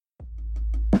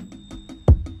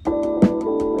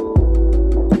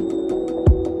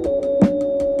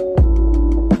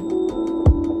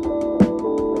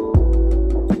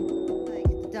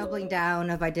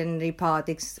breakdown of identity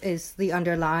politics is the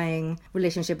underlying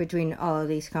relationship between all of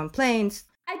these complaints.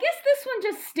 I guess this one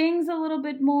just stings a little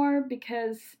bit more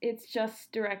because it's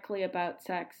just directly about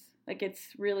sex. Like, it's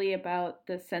really about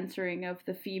the censoring of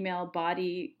the female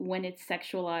body when it's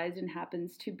sexualized and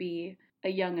happens to be a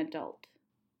young adult.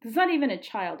 It's not even a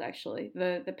child, actually.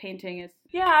 The painting is...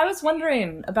 Yeah, I was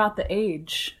wondering about the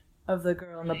age of the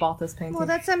girl in the Balthus painting. Well,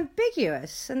 that's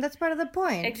ambiguous, and that's part of the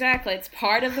point. Exactly, it's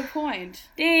part of the point.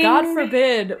 Ding! God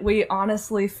forbid we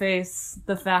honestly face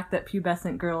the fact that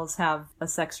pubescent girls have a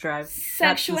sex drive.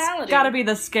 Sexuality. That's gotta be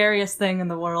the scariest thing in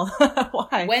the world.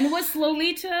 Why? When was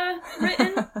Lolita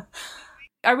written?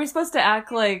 Are we supposed to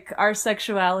act like our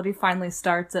sexuality finally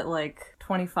starts at, like,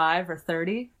 25 or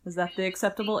 30? Is that the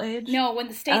acceptable age? No, when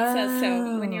the state says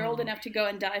so. When you're old enough to go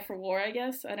and die for war, I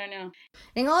guess. I don't know.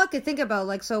 And all I could think about,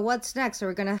 like, so what's next? Are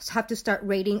we going to have to start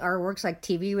rating our works like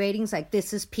TV ratings? Like,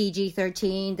 this is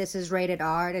PG-13, this is rated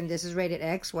R, and this is rated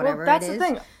X, whatever it is? Well, that's the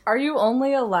thing. Are you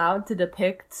only allowed to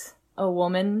depict a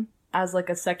woman as, like,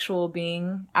 a sexual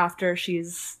being after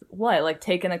she's, like,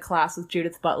 taken a class with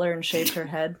Judith Butler and shaved her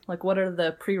head? Like, what are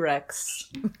the prereqs?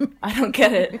 I don't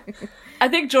get it. I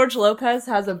think George Lopez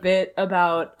has a bit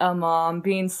about a mom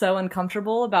being so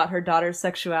uncomfortable about her daughter's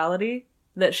sexuality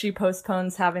that she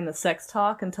postpones having the sex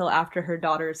talk until after her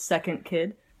daughter's second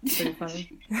kid. Pretty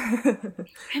funny.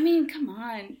 I mean, come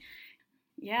on.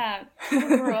 Yeah,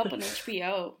 people grew up on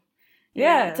HBO.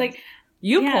 Yeah. It's like...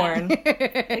 porn.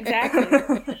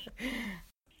 Exactly.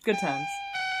 Good times.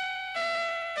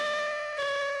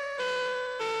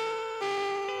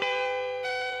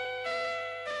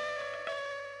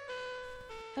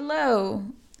 Hello,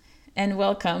 and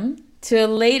welcome to a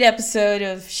late episode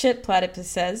of Shit Platypus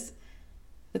Says,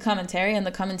 the commentary on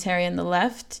the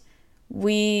left.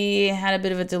 We had a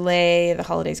bit of a delay. The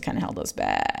holidays kind of held us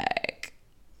back.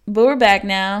 But we're back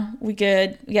now. We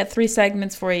good. We got 3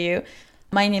 segments for you.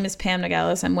 My name is Pam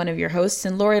Nogales. I'm one of your hosts,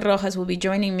 and Lori Rojas will be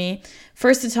joining me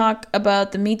first to talk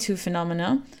about the Me Too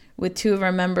phenomena with 2 of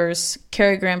our members,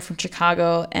 Carrie Graham from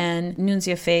Chicago and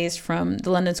Nunzia Faze from the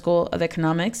London School of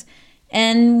Economics.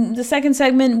 And the second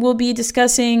segment will be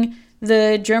discussing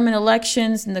the German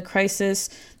elections and the crisis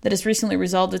that has recently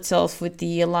resolved itself with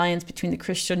the alliance between the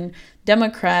Christian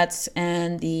Democrats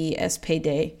and the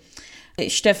SPD.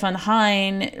 Stefan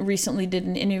Hein recently did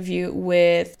an interview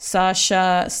with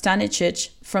Sasha Stanicic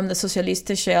from the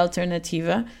Sozialistische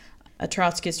Alternative, a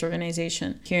Trotskyist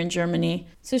organization here in Germany.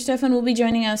 So Stefan will be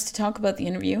joining us to talk about the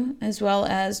interview, as well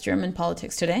as German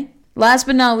politics today. Last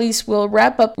but not least, we'll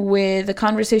wrap up with a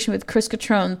conversation with Chris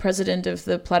Catrone, president of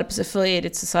the Platypus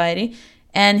Affiliated Society,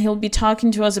 and he'll be talking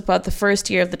to us about the first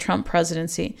year of the Trump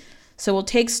presidency. So we'll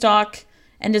take stock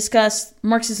and discuss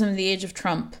Marxism in the Age of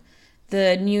Trump,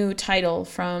 the new title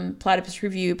from Platypus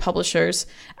Review publishers,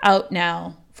 out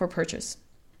now for purchase.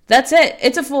 That's it.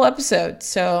 It's a full episode,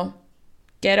 so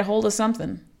get a hold of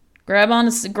something. Grab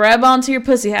onto your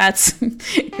pussy hats.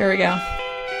 Here we go.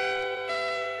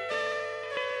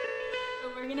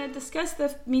 Discuss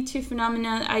the Me Too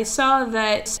phenomenon. I saw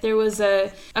that there was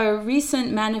a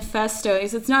recent manifesto.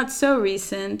 It's not so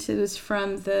recent. It was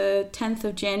from the 10th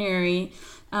of January.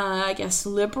 I guess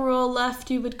liberal left,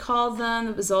 you would call them.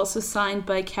 It was also signed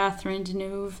by Catherine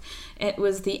Deneuve. It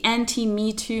was the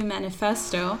Anti-Me Too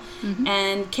Manifesto. Mm-hmm.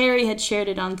 And Carrie had shared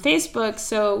it on Facebook,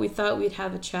 so we thought we'd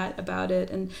have a chat about it.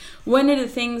 And one of the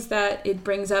things that it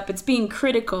brings up, it's being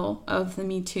critical of the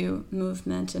Me Too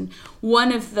movement. And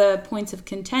one of the points of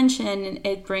contention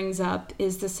it brings up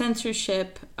is the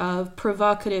censorship of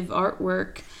provocative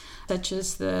artwork, such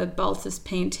as the Balthus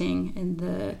painting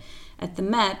at the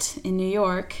Met in New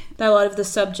York. A lot of the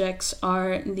subjects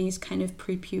are these kind of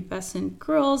prepubescent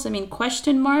girls. I mean,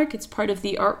 question mark, it's part of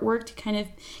the artwork to kind of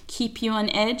keep you on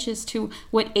edge as to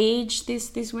what age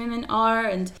these women are,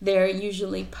 and they're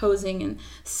usually posing in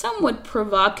somewhat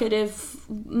provocative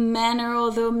manner,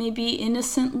 although maybe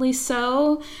innocently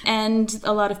so. And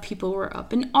a lot of people were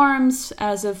up in arms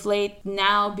as of late.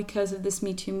 Now, because of this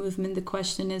Me Too movement, the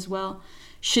question is, well,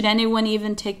 should anyone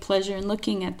even take pleasure in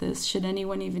looking at this? Should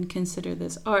anyone even consider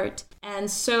this art? And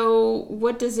so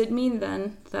what does it mean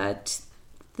then that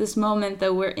this moment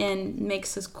that we're in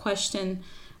makes us question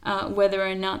whether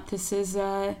or not this is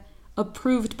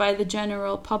approved by the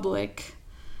general public?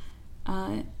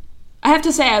 I have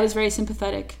to say I was very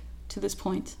sympathetic to this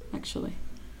point, actually.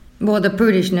 Well, the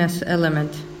prudishness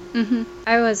element. Mm-hmm.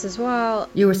 I was as well.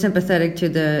 You were sympathetic to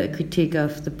the critique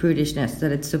of the prudishness that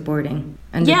it's supporting.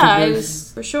 And yeah, I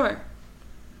was, for sure.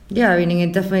 Yeah, I mean,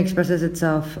 it definitely expresses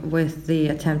itself with the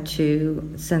attempt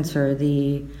to censor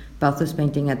the Balthus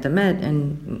painting at the Met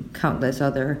and countless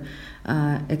other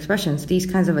expressions. These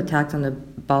kinds of attacks on the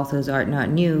Balthus art not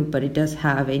new, but it does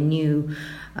have a new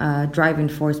driving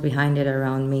force behind it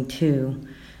around Me Too.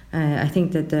 I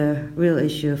think that the real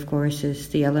issue, of course, is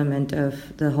the element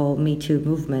of the whole Me Too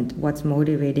movement, what's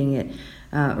motivating it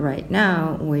right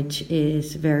now, which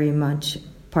is very much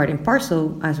part and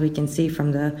parcel, as we can see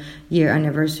from the year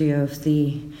anniversary of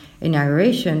the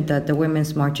inauguration, that the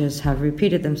women's marches have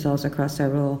repeated themselves across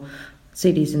several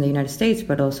cities in the United States,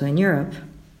 but also in Europe.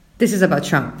 This is about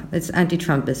Trump. It's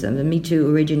anti-Trumpism. The Me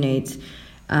Too originates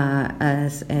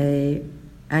as a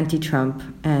anti-Trump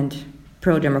and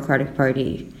pro-Democratic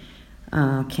Party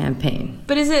campaign.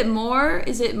 But is it more?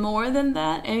 Is it more than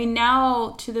that? I mean,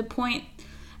 now to the point.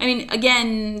 I mean,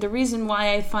 again, the reason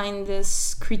why I find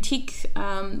this critique,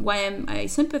 I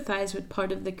sympathize with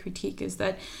part of the critique, is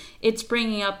that it's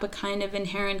bringing up a kind of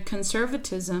inherent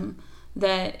conservatism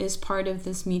that is part of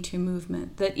this Me Too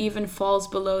movement, that even falls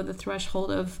below the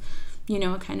threshold of,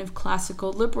 a kind of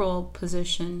classical liberal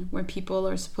position where people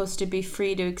are supposed to be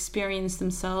free to experience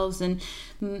themselves in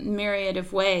myriad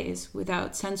of ways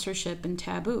without censorship and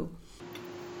taboo.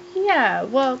 Yeah,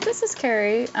 well, this is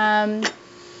Carrie.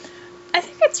 I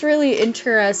think it's really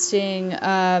interesting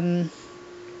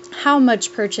how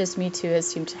much purchase Me Too has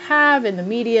seemed to have in the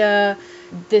media.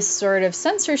 This sort of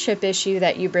censorship issue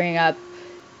that you bring up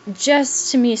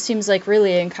just to me seems like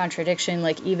really in contradiction,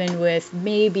 like even with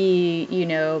maybe,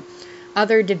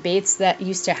 other debates that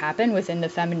used to happen within the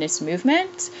feminist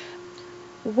movement,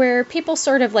 where people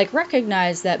sort of like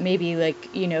recognize that maybe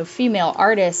female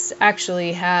artists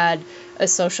actually had a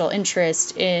social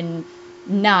interest in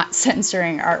not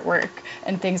censoring artwork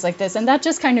and things like this. And that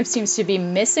just kind of seems to be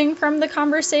missing from the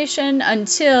conversation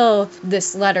until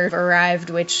this letter arrived,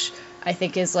 which I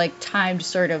think is timed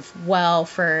sort of well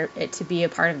for it to be a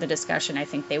part of the discussion. I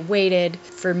think they waited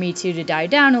for Me Too to die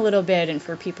down a little bit and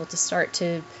for people to start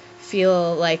to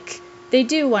feel like they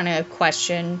do want to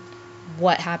question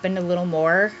what happened a little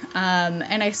more.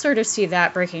 And I sort of see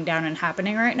that breaking down and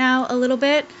happening right now a little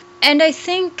bit. And I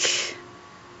think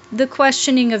the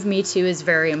questioning of Me Too is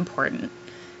very important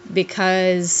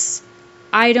because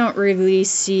I don't really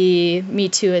see Me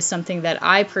Too as something that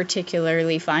I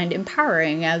particularly find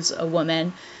empowering as a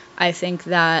woman. I think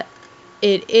that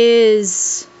it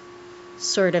is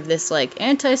sort of this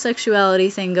anti-sexuality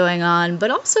thing going on,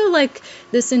 but also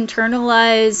this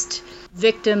internalized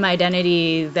victim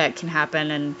identity that can happen.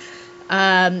 And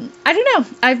I don't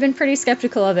know, I've been pretty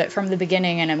skeptical of it from the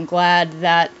beginning, and I'm glad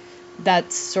that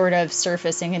that's sort of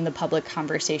surfacing in the public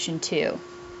conversation too.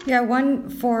 Yeah, one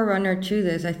forerunner to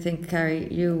this, I think,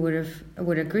 Carrie, you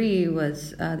would agree,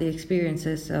 was the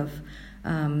experiences of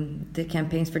the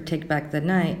campaigns for Take Back the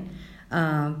Night,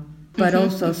 but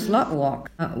also Slut Walk,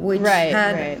 which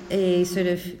had a sort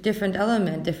of different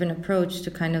element, different approach to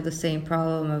kind of the same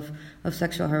problem of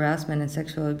sexual harassment and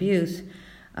sexual abuse,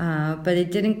 but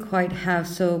it didn't quite have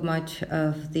so much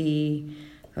of the,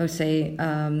 I would say,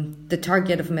 the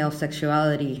target of male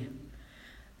sexuality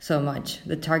so much.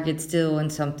 The target still in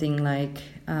something like,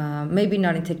 maybe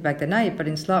not in Take Back the Night, but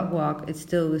in Slut Walk, it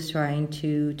still was trying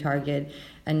to target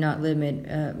and not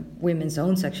limit women's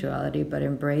own sexuality, but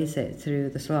embrace it through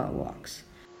the slut walks.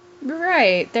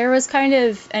 Right. There was kind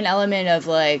of an element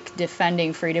of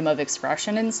defending freedom of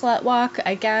expression in Slut Walk,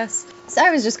 I guess. So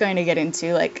I was just going to get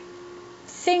into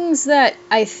things that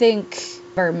I think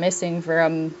are missing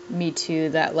from Me Too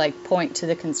that point to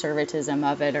the conservatism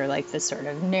of it, or this sort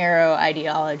of narrow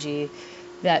ideology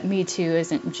that Me Too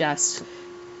isn't just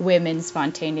women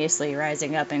spontaneously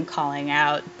rising up and calling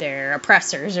out their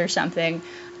oppressors or something.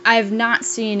 I've not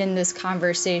seen in this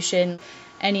conversation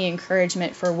any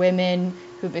encouragement for women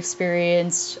who've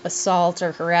experienced assault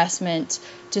or harassment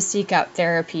to seek out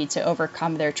therapy to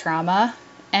overcome their trauma.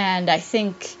 And I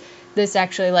think this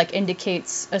actually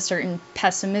indicates a certain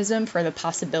pessimism for the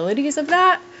possibilities of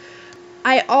that.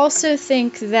 I also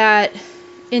think that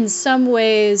in some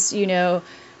ways, there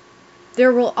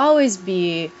will always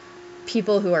be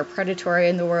people who are predatory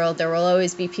in the world. There will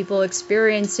always be people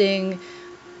experiencing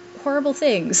horrible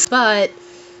things. But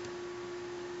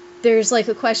there's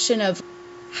a question of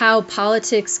how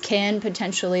politics can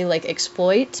potentially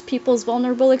exploit people's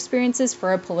vulnerable experiences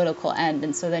for a political end.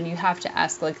 And so then you have to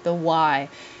ask the why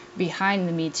behind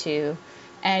the Me Too.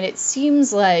 And it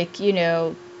seems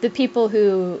the people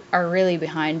who are really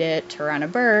behind it, Tarana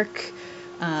Burke,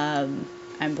 I'm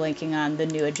blanking on the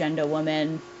New Agenda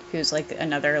woman, who's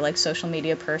another social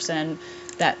media person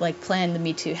that planned the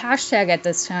Me Too hashtag at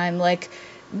this time,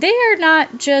 they are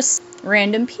not just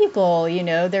random people,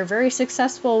 they're very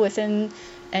successful within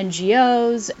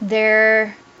NGOs.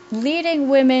 They're leading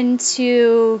women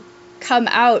to come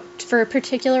out for a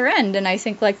particular end. And I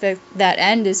think like that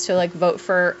end is to like vote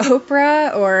for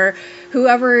Oprah or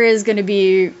whoever is going to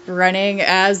be running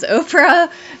as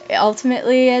Oprah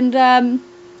ultimately. And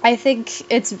I think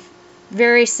it's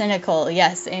very cynical.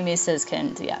 Yes, Amy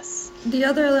Siskind, yes. The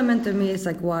other element to me is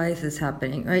like, why is this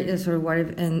happening, right? And sort of what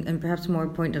if, and perhaps more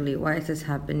pointedly, why is this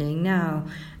happening now?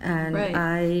 And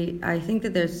right. I think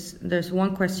that there's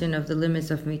one question of the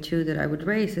limits of Me Too that I would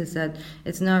raise, is that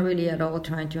it's not really at all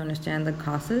trying to understand the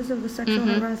causes of the sexual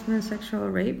harassment and sexual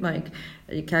rape. Like,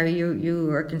 Carrie,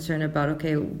 you are concerned about,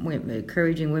 okay,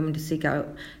 encouraging women to seek out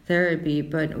therapy,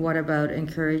 but what about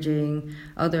encouraging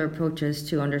other approaches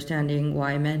to understanding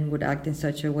why men would act in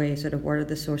such a way? Sort of what are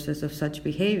the sources of such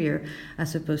behavior,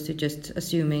 as opposed to just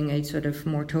assuming a sort of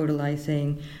more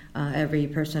totalizing, every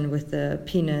person with a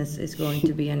penis is going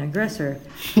to be an aggressor.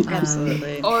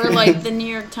 Absolutely. Or like the New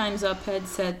York Times op-ed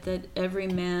said that every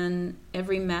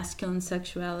masculine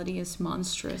sexuality is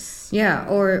monstrous. Yeah,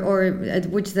 or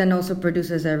which then also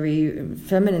produces every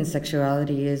feminine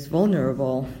sexuality is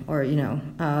vulnerable, or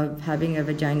having a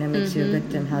vagina makes you a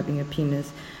victim, having a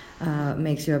penis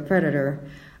makes you a predator.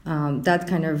 That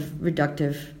kind of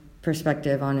reductive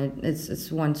perspective on it,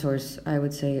 it's one source, I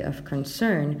would say, of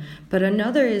concern. But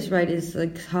another is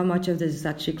like how much of this is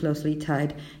actually closely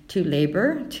tied to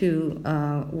labor, to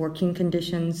working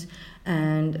conditions,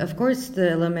 and of course the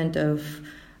element of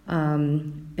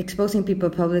exposing people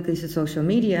publicly to social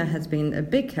media has been a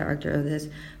big character of this,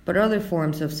 but other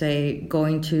forms of, say,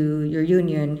 going to your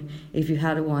union if you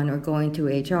had one, or going to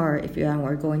HR if you had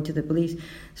one, or going to the police,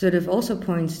 sort of also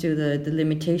points to the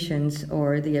limitations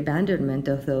or the abandonment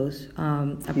of those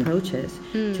approaches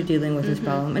to dealing with this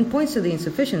problem, and points to the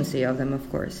insufficiency of them, of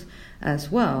course,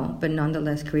 as well, but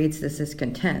nonetheless creates this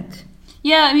discontent.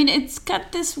 Yeah, I mean, it's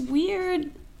got this weird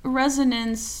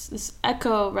resonance, this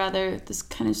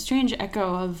kind of strange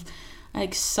echo of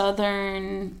like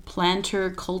Southern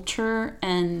planter culture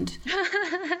and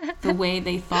the way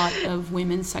they thought of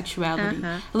women's sexuality.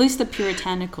 At least the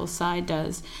puritanical side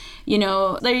does.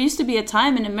 There used to be a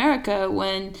time in America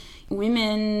when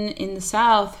women in the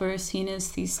South were seen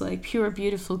as these like pure,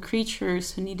 beautiful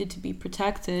creatures who needed to be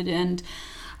protected, and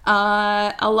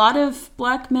a lot of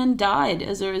black men died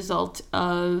as a result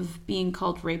of being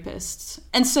called rapists.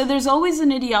 And so there's always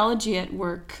an ideology at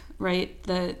work, right,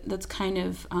 that's kind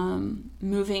of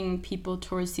moving people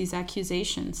towards these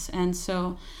accusations. And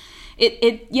so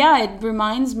it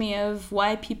reminds me of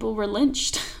why people were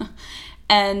lynched.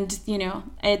 And,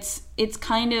 it's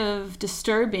kind of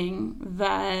disturbing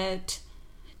that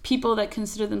people that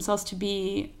consider themselves to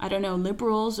be, I don't know,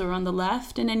 liberals or on the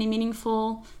left in any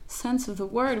meaningful sense of the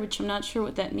word, which I'm not sure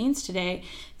what that means today,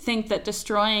 think that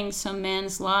destroying some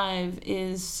man's life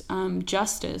is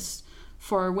justice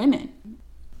for women.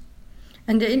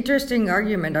 And the interesting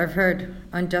argument I've heard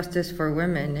on justice for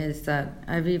women is that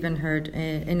I've even heard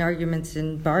in arguments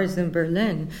in bars in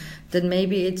Berlin that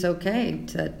maybe it's okay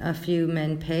that a few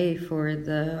men pay for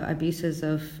the abuses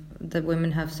that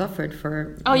women have suffered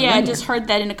for. Oh yeah, I just heard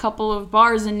that in a couple of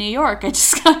bars in New York. I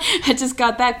just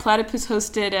got back. Platypus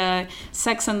hosted a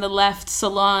Sex on the Left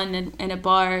salon in a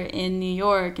bar in New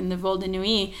York in the Vol de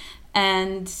Nuit,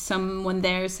 and someone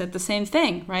there said the same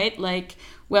thing, right? Like,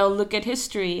 well, look at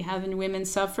history. Haven't women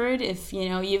suffered? If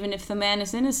even if the man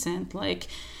is innocent, like,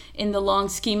 in the long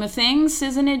scheme of things,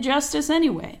 isn't it justice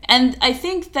anyway? And I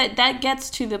think that gets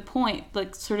to the point,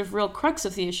 like, sort of real crux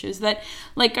of the issue, is that,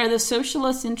 like, are the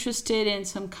socialists interested in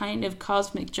some kind of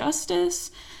cosmic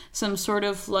justice, some sort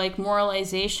of, like,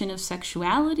 moralization of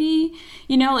sexuality?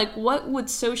 Like, what would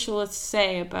socialists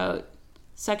say about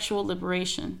sexual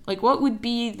liberation? Like, what would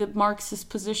be the Marxist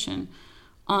position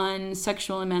on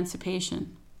sexual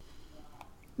emancipation?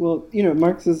 Well,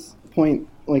 Marx's point,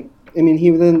 like, I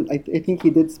think he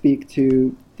did speak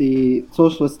to the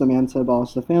socialist demand to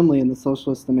abolish the family and the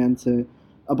socialist demand to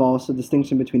abolish the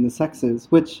distinction between the sexes,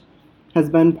 which has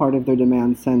been part of their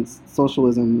demand since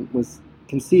socialism was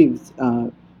conceived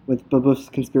with Babeuf's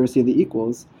Conspiracy of the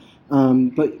Equals.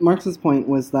 But Marx's point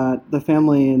was that the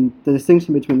family and the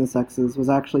distinction between the sexes was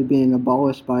actually being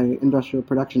abolished by industrial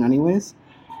production anyways,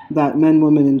 that men,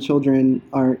 women, and children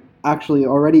are actually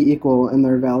already equal in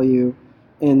their value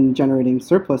in generating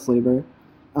surplus labor,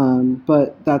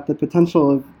 but that the potential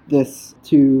of this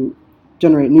to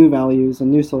generate new values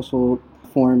and new social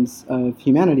forms of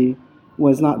humanity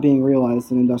was not being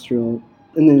realized in the industrial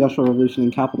revolution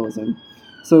and capitalism.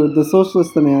 So the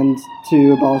socialist demand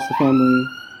to abolish the family,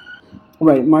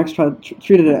 right, Marx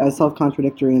treated it as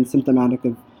self-contradictory and symptomatic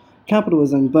of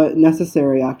capitalism, but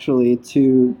necessary actually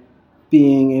to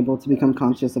being able to become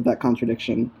conscious of that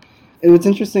contradiction. what's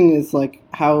interesting is like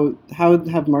how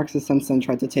have Marxists since then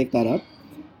tried to take that up,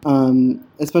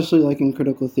 especially like in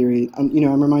critical theory.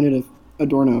 I'm reminded of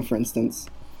Adorno, for instance.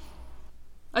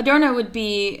 Adorno would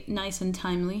be nice and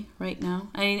timely right now.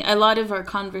 I mean, a lot of our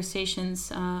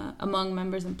conversations among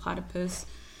members in Platypus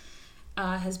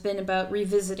has been about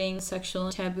revisiting sexual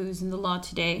taboos in the law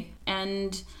today.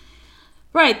 And,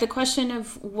 right, the question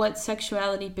of what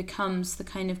sexuality becomes, the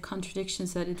kind of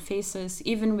contradictions that it faces,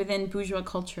 even within bourgeois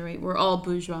culture, right? We're all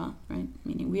bourgeois, right?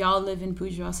 Meaning we all live in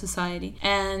bourgeois society.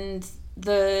 And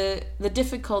the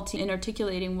difficulty in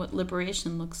articulating what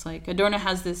liberation looks like. Adorno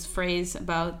has this phrase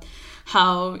about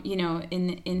how,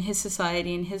 in his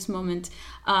society, in his moment,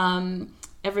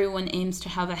 everyone aims to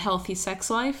have a healthy sex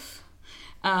life.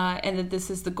 And that this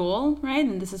is the goal, right?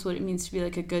 And this is what it means to be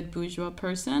like a good bourgeois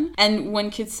person. And one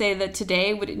could say that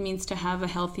today what it means to have a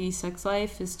healthy sex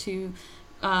life is to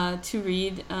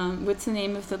read, what's the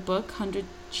name of the book? 100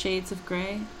 Shades of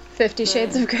Grey? 50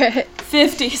 Shades of Grey.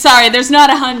 50. Sorry, there's not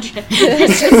 100.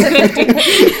 There's just 50.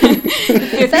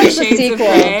 50 That's Shades a sequel.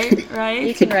 of Grey, right?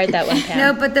 You can write that one, Pam.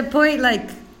 No, but the point,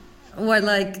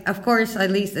 of course,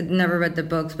 at least I never read the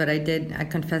books, but I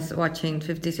confess watching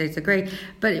 50 Shades of Grey.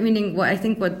 But meaning,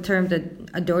 what term that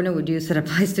Adorno would use that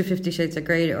applies to 50 Shades of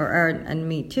Grey and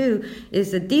Me Too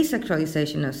is the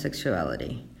desexualization of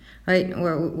sexuality, right?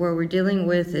 Where we're dealing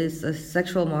with is a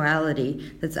sexual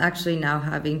morality that's actually now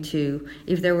having to,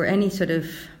 if there were any sort of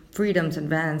freedoms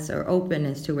advanced or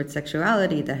openness towards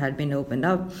sexuality that had been opened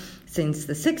up since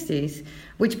the 60s,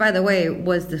 which, by the way,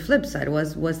 was the flip side,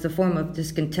 was the form of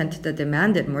discontent that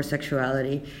demanded more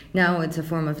sexuality. Now it's a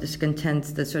form of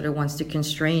discontent that sort of wants to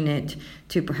constrain it,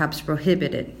 to perhaps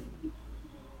prohibit it.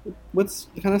 What's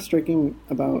kind of striking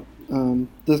about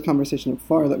this conversation of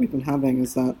far that we've been having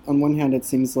is that on one hand it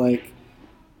seems like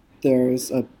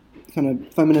there's a kind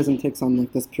of feminism takes on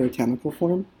like this puritanical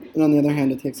form, and on the other hand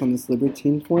it takes on this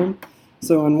libertine form.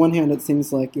 So on one hand it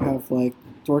seems like you have like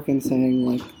Dworkin saying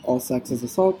like all sex is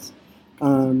assault,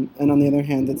 and on the other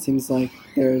hand it seems like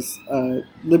there's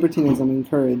libertinism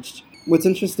encouraged. What's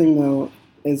interesting though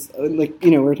is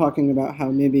we're talking about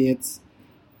how maybe it's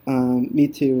Me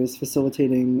Too is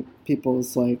facilitating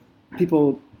people's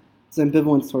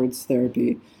ambivalence towards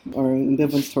therapy or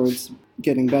ambivalence towards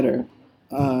getting better.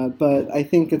 But I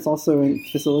think it's also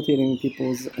facilitating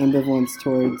people's ambivalence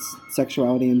towards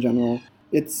sexuality in general.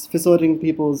 It's facilitating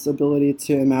people's ability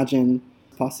to imagine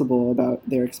possible about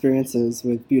their experiences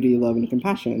with beauty, love, and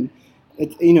compassion.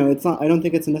 It's not. I don't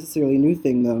think it's a necessarily new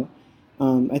thing, though.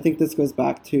 I think this goes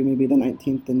back to maybe the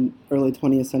 19th and early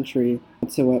 20th century,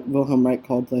 to what Wilhelm Reich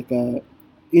called like a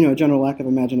general lack of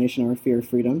imagination or a fear of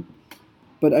freedom.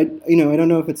 But I don't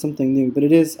know if it's something new, but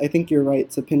it is. I think you're right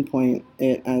to pinpoint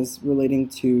it as relating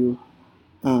to,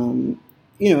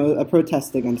 a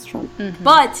protest against Trump. Mm-hmm.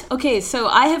 But, okay, so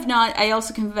I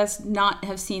also confess not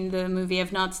have seen the movie,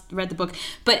 I've not read the book,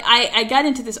 but I got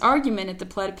into this argument at the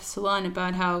Platypus Salon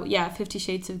about how, 50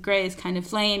 Shades of Grey is kind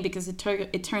of lame because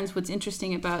it turns what's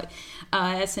interesting about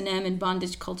S&M and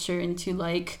bondage culture into,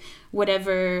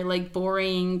 whatever,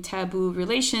 boring, taboo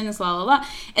relations, la la la.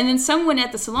 And then someone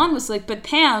at the salon was like, but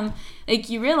Pam,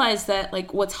 you realize that,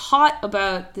 what's hot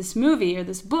about this movie or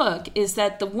this book is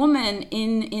that the woman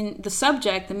in the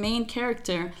subject, the main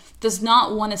character, does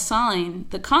not want to sign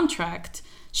the contract.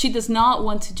 She does not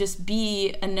want to just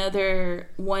be another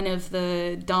one of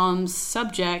the Dom's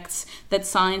subjects that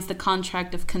signs the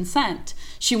contract of consent.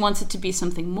 She wants it to be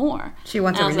something more. She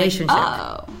wants a relationship.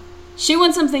 She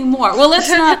wants something more. Well, let's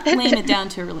not lame it down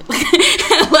to really, whatever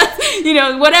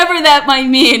that might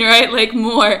mean, right?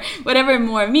 More, whatever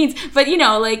more means. But,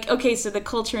 okay, so the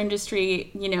culture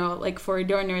industry, for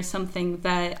Adorno is something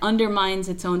that undermines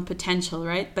its own potential,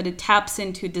 right? But it taps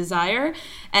into desire,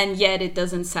 and yet it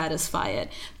doesn't satisfy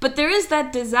it. But there is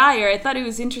that desire. I thought it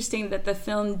was interesting that the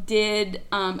film did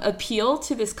appeal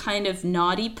to this kind of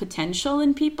naughty potential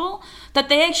in people, that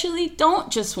they actually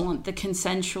don't just want the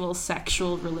consensual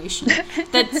sexual relationship.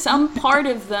 That some part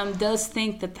of them does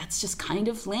think that that's just kind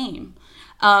of lame.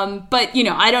 But,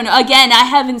 I don't know. Again, I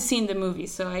haven't seen the movie,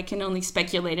 so I can only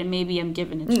speculate, and maybe I'm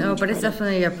given it too much No, but credit. It's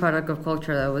definitely a product of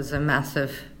culture that was a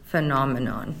massive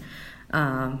phenomenon.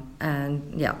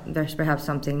 There's perhaps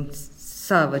something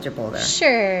salvageable there.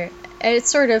 Sure. It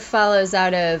sort of follows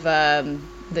out of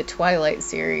the Twilight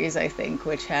series, I think,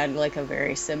 which had, a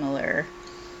very similar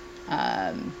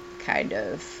kind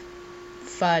of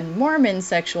fun Mormon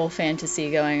sexual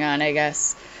fantasy going on, I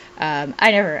guess.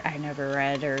 I never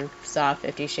read or saw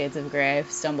 50 Shades of Grey. I've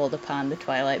stumbled upon the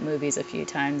Twilight movies a few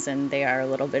times, and they are a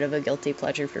little bit of a guilty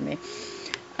pleasure for me.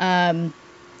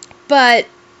 But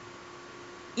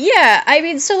Yeah, I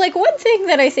mean, so like one thing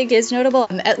that I think is notable,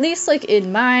 at least like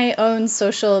in my own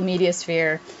social media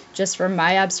sphere, just from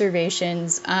my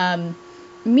observations,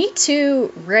 Me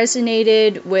Too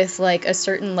resonated with like a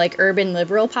certain like urban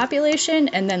liberal population,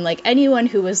 and then like anyone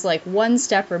who was like one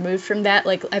step removed from that,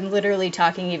 like I'm literally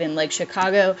talking even like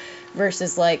Chicago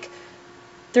versus like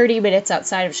 30 minutes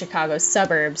outside of Chicago's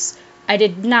suburbs, I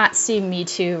did not see Me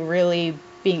Too really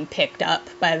being picked up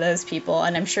by those people,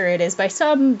 and I'm sure it is by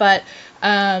some, but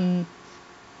I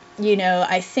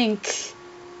think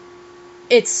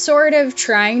it's sort of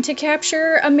trying to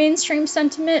capture a mainstream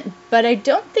sentiment, but I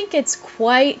don't think it's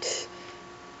quite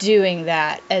doing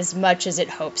that as much as it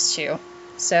hopes to.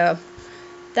 So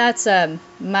that's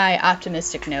my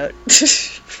optimistic note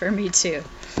for Me Too.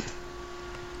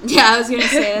 Yeah, I was going to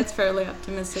say that's fairly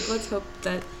optimistic.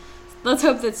 Let's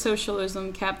hope that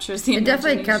socialism captures the It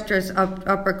definitely imagination. captures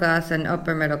upper class and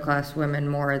upper middle class women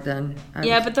more than...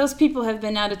 But those people have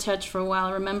been out of touch for a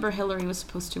while. Remember, Hillary was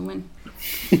supposed to win.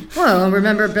 Well,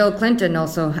 remember Bill Clinton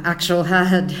also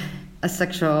had a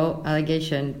sexual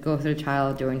allegation go through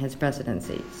trial during his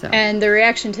presidency. So. And the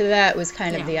reaction to that was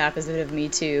kind of the opposite of Me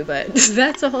Too, but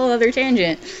that's a whole other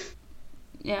tangent.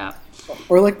 Yeah.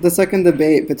 Or like the second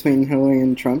debate between Hillary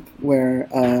and Trump,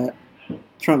 where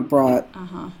Trump brought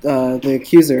the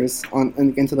accusers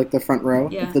into like the front row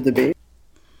of the debate.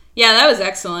 Yeah, that was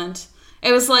excellent.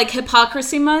 It was like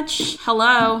hypocrisy much?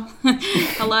 Hello.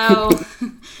 Hello.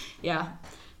 Yeah.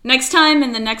 Next time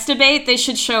in the next debate, they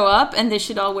should show up and they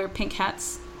should all wear pink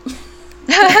hats.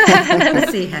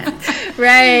 Pussy hat.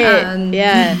 Right.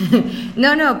 Yeah.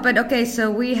 No, but okay, so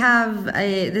we have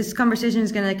this conversation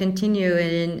is going to continue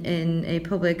in a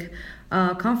public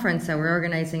conference that we're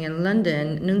organizing in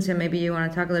London. Nunzia, maybe you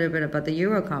want to talk a little bit about the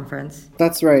Euro conference.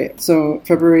 That's right. So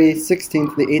February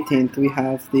 16th to the 18th, we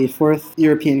have the 4th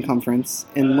European Conference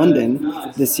in London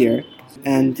this year.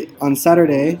 And on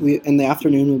Saturday, in the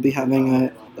afternoon, we'll be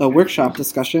having a workshop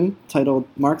discussion titled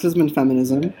Marxism and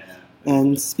Feminism.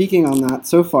 And speaking on that,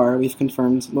 so far, we've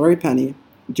confirmed Laurie Penny,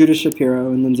 Judith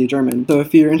Shapiro, and Lindsay German. So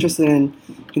if you're interested in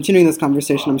continuing this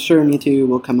conversation, I'm sure Me Too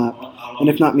will come up. And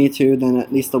if not Me Too, then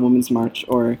at least the Women's March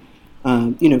or,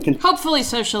 hopefully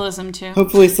socialism, too.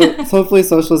 Hopefully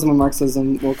socialism and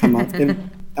Marxism will come up.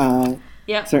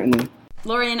 Certainly.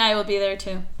 Laurie and I will be there,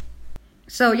 too.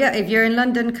 So, if you're in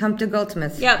London, come to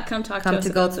Goldsmiths. Yeah, come talk to us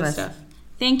about this stuff.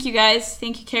 Thank you, guys.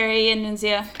 Thank you, Carrie and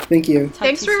Nunzia. Thank you.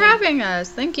 Thanks for having us.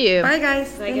 Thank you. Bye,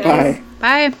 guys. Bye, guys.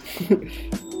 Bye.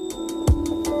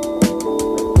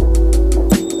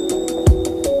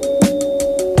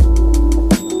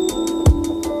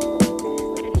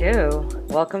 Hello.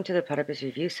 Welcome to the Platypus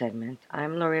Review segment.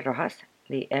 I'm Laurie Rojas,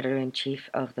 the editor-in-chief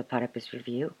of the Platypus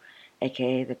Review,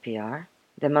 aka the PR,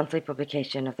 the monthly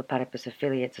publication of the Platypus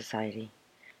Affiliate Society.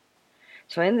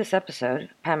 So in this episode,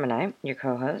 Pam and I, your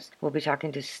co-host, will be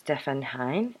talking to Stefan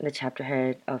Hein, the chapter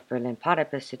head of Berlin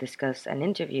Platypus, to discuss an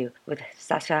interview with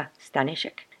Sascha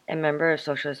Staniszek, a member of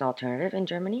Socialist Alternative in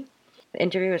Germany. The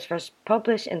interview was first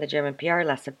published in the German PR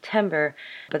last September,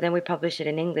 but then we published it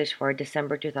in English for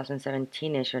December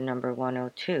 2017 issue number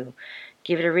 102.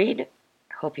 Give it a read.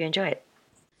 Hope you enjoy it.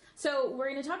 So we're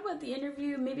going to talk about the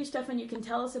interview. Maybe, Stefan, you can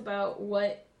tell us about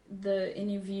what the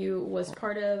interview was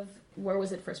part of, where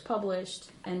was it first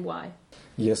published, and why?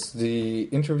 Yes, the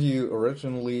interview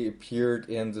originally appeared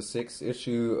in the 6th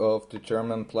issue of the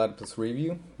German Platypus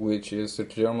Review, which is a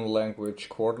German language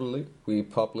quarterly we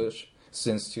publish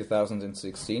since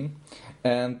 2016.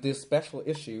 And this special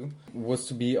issue was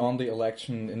to be on the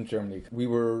election in Germany. We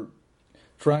were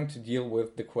trying to deal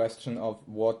with the question of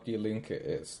what Die Linke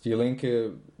is. Die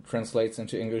Linke translates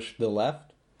into English the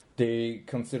left. They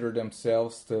consider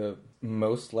themselves the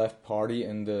most left party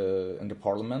in the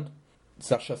parliament.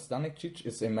 Sascha Staniszek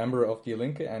is a member of Die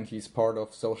Linke and he's part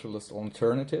of Socialist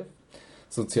Alternative,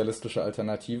 Sozialistische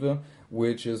Alternative,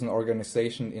 which is an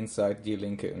organization inside Die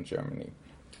Linke in Germany.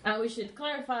 We should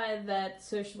clarify that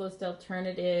Socialist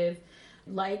Alternative,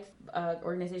 like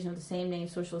organization of the same name,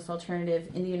 Socialist Alternative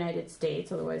in the United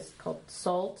States, otherwise called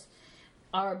SALT,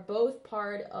 are both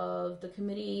part of the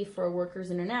Committee for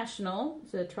Workers International,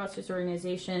 the Trotskyist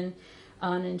organization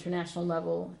on an international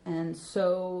level. And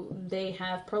so they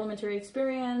have parliamentary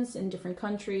experience in different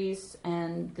countries,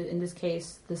 and in this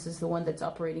case, this is the one that's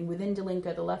operating within Die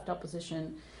Linke, the left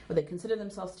opposition, or they consider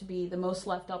themselves to be the most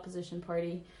left opposition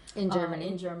party in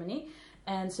Germany.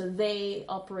 And so they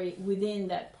operate within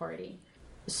that party.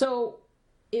 So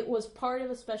it was part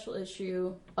of a special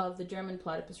issue of the German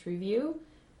Platypus Review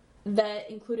that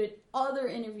included other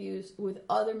interviews with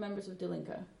other members of Die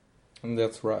Linke. And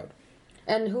that's right.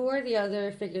 And who are the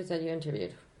other figures that you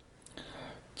interviewed?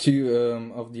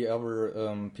 Two of the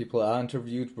other people I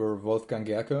interviewed were Wolfgang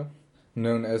Gerke,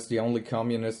 known as the only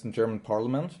communist in German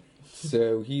parliament.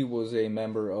 So he was a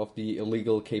member of the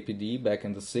illegal KPD back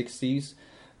in the 60s,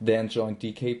 then joined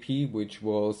DKP, which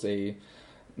was a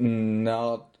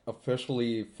non-official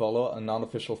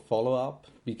follow-up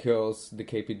because the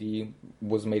KPD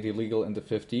was made illegal in the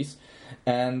 50s.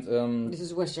 And this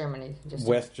is West Germany.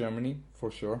 West Germany, for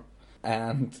sure.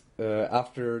 And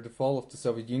after the fall of the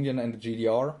Soviet Union and the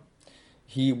GDR,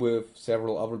 he with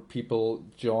several other people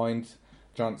joined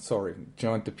the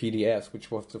PDS, which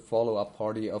was the follow-up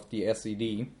party of the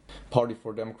SED, Party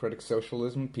for Democratic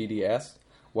Socialism, PDS,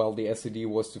 while the SED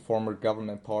was the former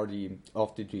government party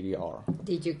of the GDR.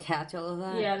 Did you catch all of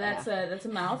that? Yeah, that's a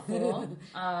mouthful.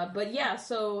 But yeah,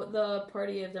 so the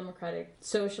Party of Democratic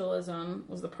Socialism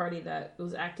was the party that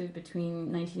was active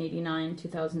between 1989 and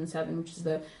 2007, which is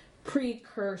the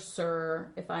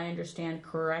precursor, if I understand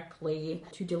correctly,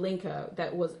 to Die Linke.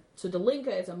 So Die Linke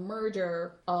is a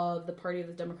merger of the Party of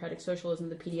the Democratic Socialism,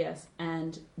 the PDS,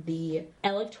 and the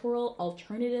Electoral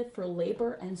Alternative for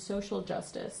Labor and Social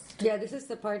Justice. Yeah, this is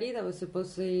the party that was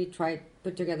supposedly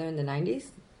put together in the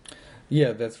 90s.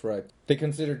 Yeah, that's right. They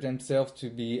considered themselves to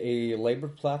be a labor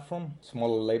platform,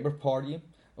 smaller labor party.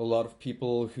 A lot of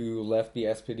people who left the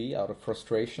SPD out of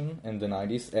frustration in the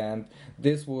 90s, and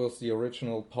this was the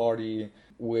original party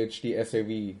which the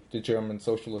SAV, the German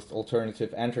Socialist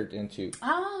Alternative, entered into.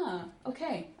 Ah,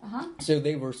 okay. So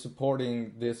they were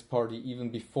supporting this party even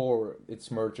before its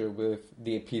merger with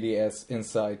the PDS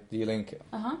inside Die Linke.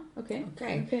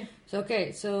 Okay.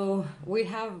 So we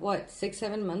have,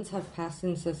 6-7 months have passed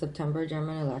since the September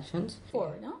German elections?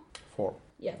 4, no? 4.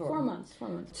 Yeah, 4 months.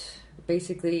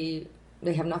 Basically,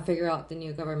 they have not figured out the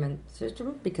new government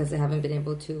system because they haven't been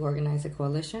able to organize a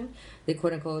coalition. The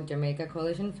quote-unquote Jamaica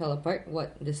coalition fell apart.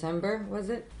 December was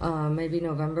it? Maybe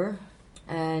November.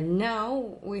 And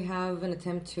now we have an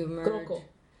attempt to merge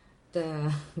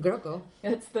the GroKo.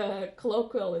 It's the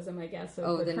colloquialism, I guess,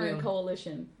 of the current new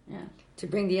coalition. Yeah. To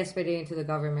bring the SPD into the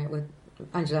government with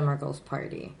Angela Merkel's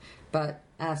party. But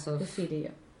as of the CDU.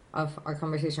 Of our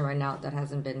conversation right now, that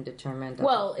hasn't been determined.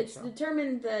 Well, it's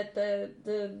determined that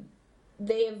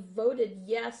they have voted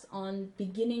yes on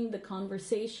beginning the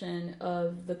conversation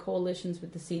of the coalitions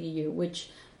with the CDU, which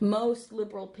most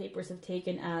liberal papers have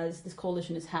taken as this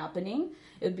coalition is happening.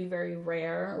 It would be very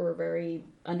rare or very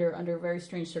under very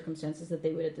strange circumstances that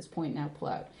they would at this point now pull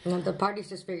out. And the party's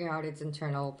just figuring out its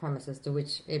internal premises to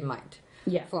which it might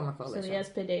form a coalition. So the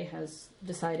SPD has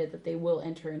decided that they will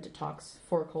enter into talks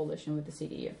for a coalition with the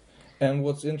CDU. And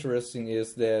what's interesting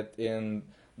is that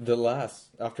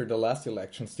after the last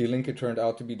elections, Die Linke turned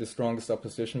out to be the strongest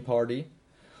opposition party,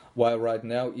 while right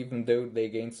now, even though they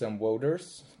gained some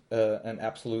voters and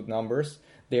absolute numbers,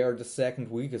 they are the second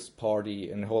weakest party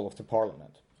in the whole of the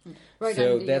parliament. Right,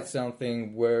 so that's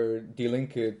something where Die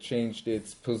Linke changed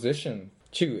its position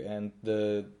too. And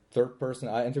the third person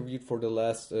I interviewed for the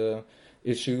last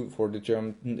issue, for the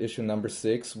German issue number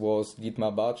 6, was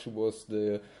Dietmar Bartsch, who was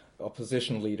the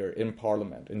opposition leader in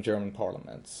German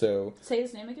parliament. So say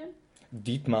his name again.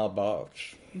 Dietmar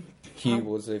Bartsch. He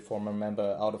was a former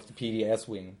member out of the PDS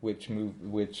wing, which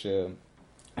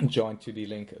joined to Die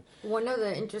Linke. One of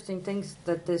the interesting things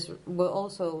that this will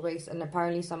also raise, and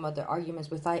apparently some of the arguments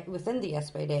within the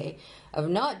SPD of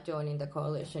not joining the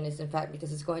coalition, is in fact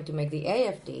because it's going to make the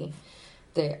AfD,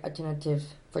 the Alternative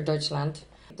for Deutschland,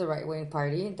 the right-wing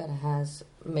party that has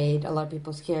made a lot of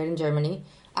people scared in Germany,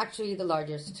 actually the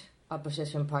largest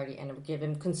opposition party, and it will give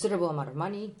them considerable amount of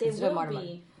money. They will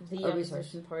be the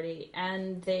opposition party,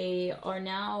 and they are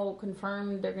now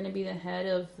confirmed they're going to be the head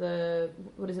of the,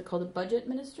 what is it called, the budget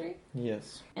ministry?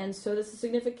 Yes. And so this is a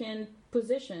significant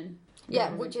position.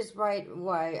 Yeah, which is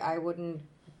why I wouldn't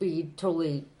be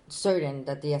totally certain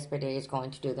that the SPD is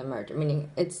going to do the merger, meaning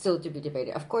it's still to be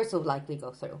debated. Of course, it will likely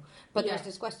go through. But there's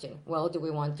this question, do we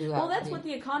want to have... Well, that's what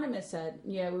The Economist said.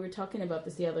 Yeah, we were talking about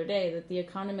this the other day, that The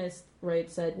Economist,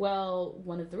 said,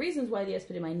 one of the reasons why the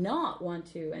SPD might not want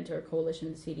to enter a coalition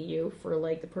with the CDU for,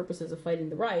 the purposes of fighting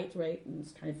the right, and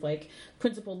it's kind of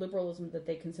principled liberalism that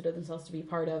they consider themselves to be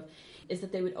part of, is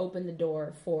that they would open the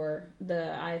door for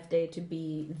the AfD to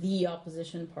be the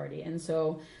opposition party. And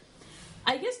so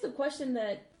I guess the question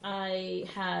that I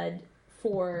had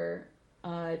for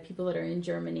people that are in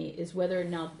Germany is whether or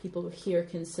not people here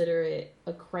consider it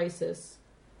a crisis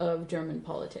of German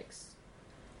politics.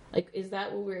 Is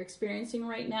that what we're experiencing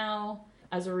right now?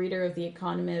 As a reader of The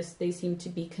Economist, they seem to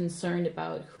be concerned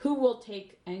about who will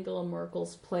take Angela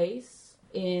Merkel's place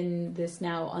in this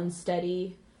now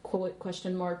unsteady,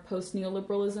 question mark,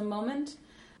 post-neoliberalism moment.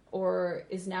 Or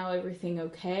is now everything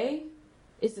okay?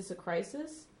 Is this a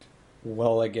crisis?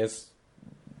 Well, I guess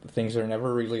things are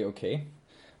never really okay.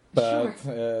 But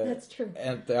Sure, that's true.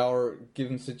 At our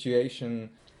given situation,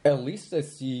 at least I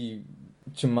see,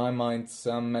 to my mind,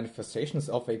 some manifestations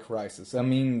of a crisis. I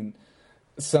mean,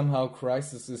 somehow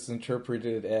crisis is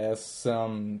interpreted as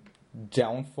some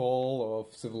downfall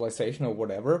of civilization or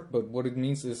whatever, but what it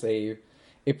means is a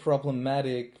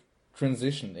problematic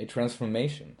transition, a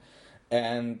transformation.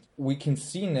 And we can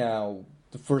see now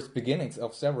the first beginnings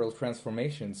of several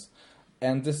transformations.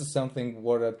 And this is something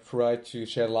what I tried to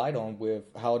shed light on with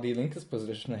how Die Linke's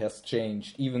position has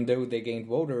changed. Even though they gained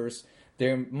voters,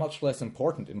 they're much less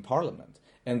important in parliament.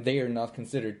 And they are not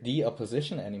considered the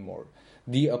opposition anymore.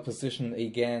 The opposition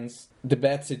against the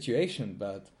bad situation,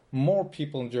 but more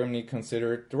people in Germany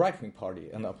consider the right-wing party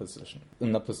an opposition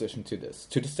to this,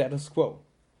 to the status quo.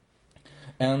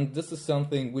 And this is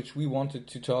something which we wanted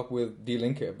to talk with Die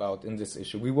Linke about in this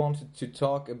issue. We wanted to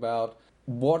talk about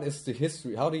what is the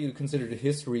history, how do you consider the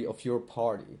history of your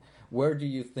party? Where do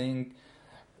you think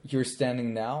you're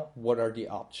standing now? What are the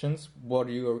options? What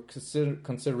are you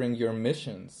considering your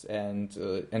missions and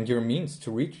your means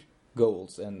to reach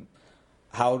goals? And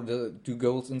how do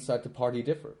goals inside the party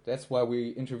differ? That's why we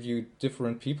interviewed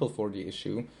different people for the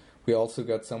issue. We also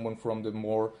got someone from the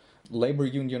more labor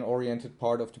union-oriented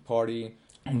part of the party,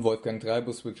 Wolfgang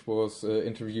Dreibus, which was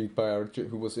interviewed by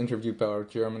our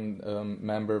German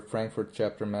member, Frankfurt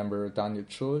chapter member Daniel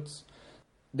Schulz.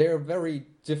 There are very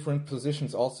different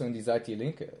positions also inside Die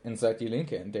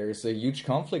Linke, and there is a huge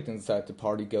conflict inside the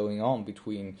party going on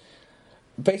between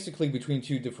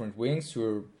two different wings who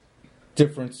are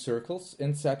different circles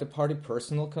inside the party,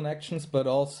 personal connections, but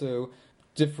also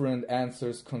different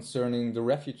answers concerning the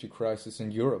refugee crisis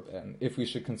in Europe and if we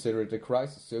should consider it a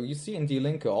crisis. So you see in Die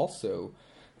Linke also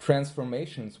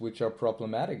transformations which are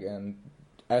problematic and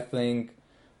I think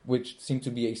which seem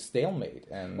to be a stalemate.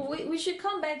 And well, we should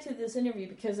come back to this interview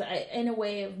because in a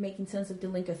way of making sense of Die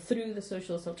Linke through the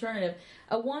socialist alternative,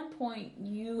 at one point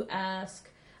you ask,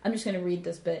 I'm just going to read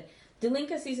this bit, Die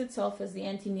Linke sees itself as the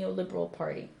anti-neoliberal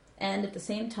party, and at the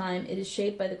same time it is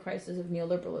shaped by the crisis of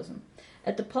neoliberalism.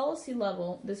 At the policy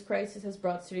level, this crisis has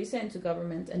brought Syriza into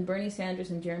government and Bernie Sanders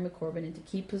and Jeremy Corbyn into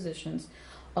key positions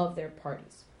of their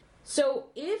parties. So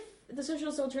if the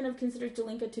socialist alternative considers Die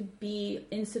Linke to be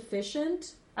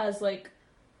insufficient as like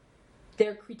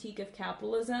their critique of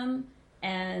capitalism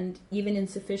and even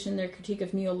insufficient their critique of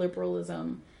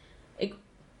neoliberalism, like,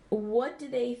 what do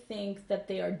they think that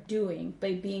they are doing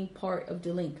by being part of Die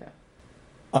Linke?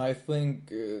 I think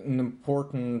an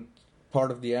important part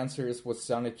of the answer is what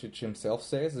Stanisic himself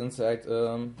says inside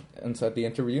the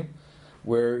interview,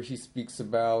 where he speaks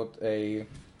about a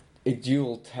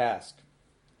dual task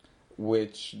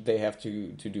which they have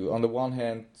to do. On the one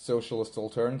hand, socialist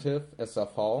alternative,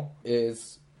 SAV,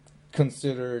 is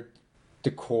considered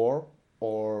the core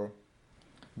or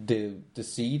the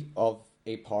seed of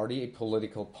a party, a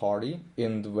political party,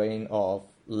 in the vein of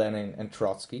Lenin and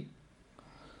Trotsky.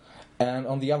 And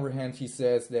on the other hand, he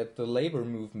says that the labor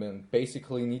movement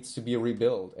basically needs to be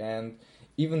rebuilt. And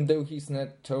even though he's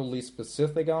not totally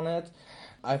specific on it,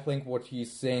 I think what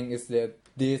he's saying is that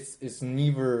this is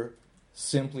neither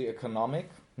simply economic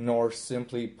nor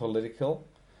simply political.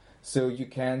 So you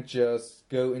can't just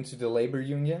go into the labor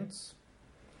unions,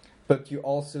 but you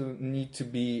also need to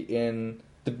be in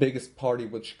the biggest party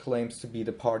which claims to be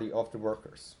the party of the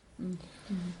workers.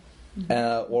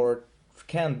 Or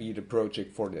can be the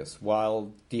project for this,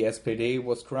 while the SPD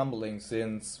was crumbling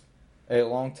since a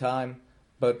long time,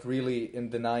 but really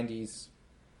in the 90s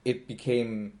it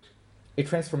became a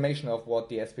transformation of what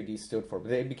the SPD stood for.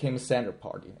 They became a center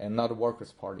party and not a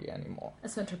workers' party anymore. A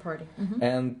center party.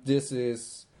 And this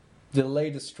is the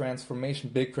latest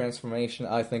transformation, big transformation,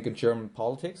 I think, in German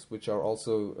politics, which are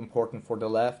also important for the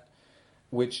left,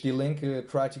 which Die Linke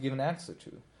tried to give an answer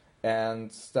to.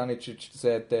 And Stanisic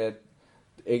said that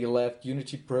a left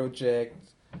unity project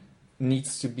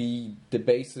needs to be the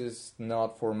basis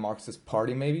not for a Marxist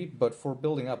party maybe, but for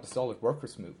building up a solid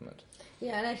workers' movement.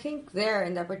 Yeah, and I think there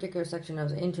in that particular section of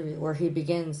the interview where he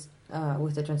begins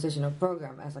with the transitional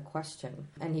program as a question,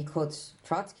 and he quotes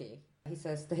Trotsky. He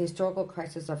says, the historical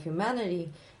crisis of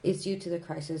humanity is due to the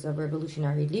crisis of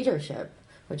revolutionary leadership,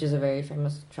 which is a very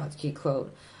famous Trotsky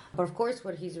quote. But of course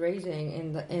what he's raising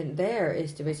in there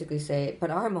is to basically say,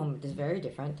 but our moment is very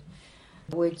different,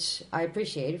 which I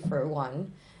appreciate for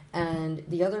one. And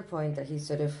the other point that he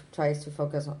sort of tries to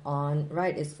focus on,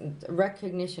 right, is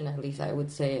recognition, at least I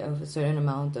would say, of a certain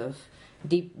amount of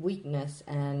deep weakness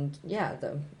and, yeah,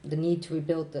 the need to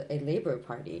rebuild a labor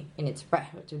party in its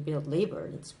breath, to build labor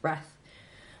in its breath.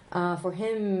 For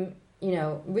him,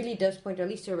 really does point at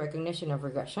least to a recognition of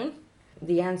regression.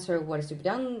 the answer, what is to be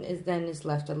done, is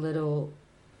left a little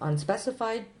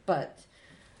unspecified, but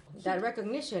that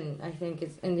recognition, I think,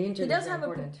 is in the interview is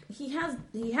important. He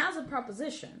has a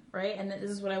proposition, right? And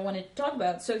this is what I wanted to talk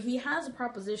about. So he has a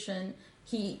proposition.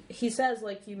 He says,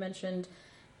 like you mentioned,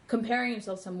 comparing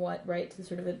himself somewhat, right, to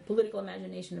sort of a political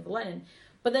imagination of Lenin,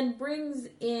 but then brings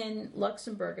in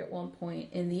Luxemburg at one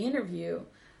point in the interview.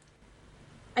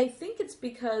 I think it's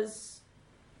because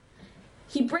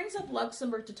he brings up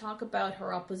Luxemburg to talk about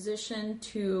her opposition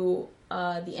to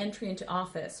the entry into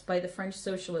office by the French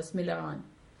socialist Mitterrand.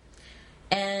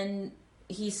 And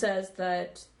he says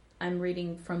that, I'm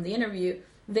reading from the interview,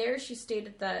 there she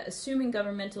stated that assuming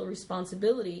governmental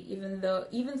responsibility,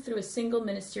 even through a single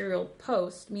ministerial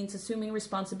post, means assuming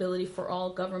responsibility for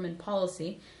all government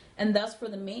policy, and thus for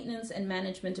the maintenance and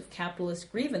management of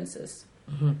capitalist grievances.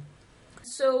 Mm-hmm.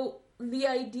 So the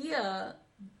idea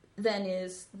then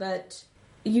is that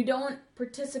you don't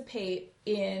participate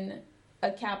in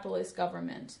a capitalist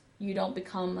government. You don't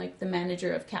become like the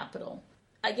manager of capital.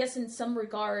 I guess in some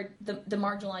regard, the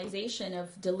marginalization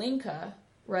of Die Linke,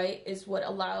 right, is what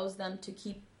allows them to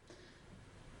keep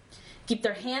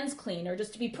their hands clean, or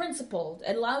just to be principled.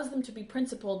 It allows them to be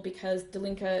principled because Die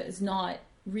Linke is not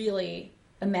really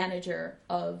a manager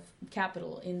of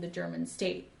capital in the German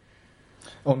state.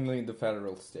 Only in the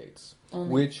federal states,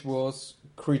 which was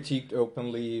critiqued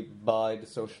openly by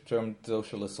the German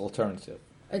Socialist Alternative.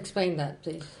 Explain that,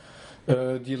 please.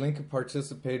 Die Linke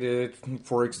participated,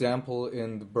 for example,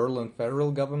 in the Berlin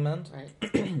federal government,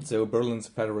 right. So Berlin's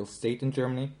a federal state in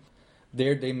Germany.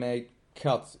 There they made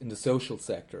cuts in the social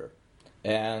sector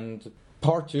and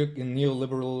partook in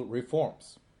neoliberal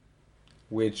reforms,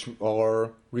 which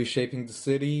are reshaping the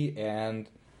city, and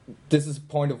this is a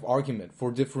point of argument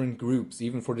for different groups,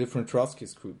 even for different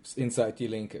Trotskyist groups inside Die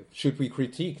Linke. Should we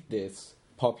critique this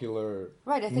popular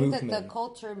Right, I think movement? that the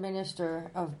culture minister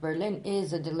of Berlin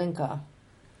is a Die Linke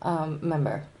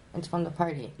member. It's from the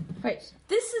party. Right.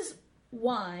 This is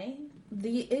why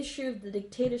the issue of the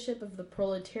dictatorship of the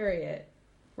proletariat,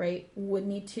 right, would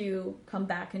need to come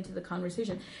back into the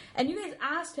conversation. And you guys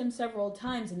asked him several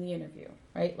times in the interview,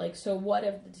 right? Like, so what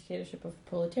of the dictatorship of the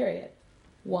proletariat?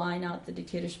 Why not the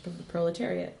dictatorship of the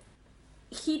proletariat?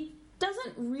 He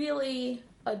doesn't really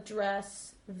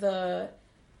address the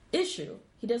issue.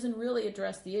 He doesn't really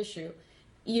address the issue.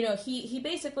 You know, he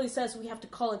basically says we have to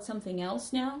call it something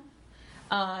else now.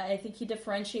 I think he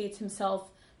differentiates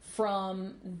himself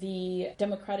from the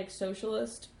democratic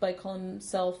socialist by calling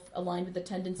himself aligned with a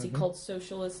tendency called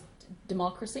socialist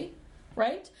democracy,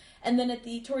 right? And then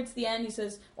towards the end he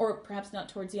says, or perhaps not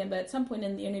towards the end, but at some point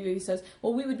in the interview he says,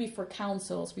 well, we would be for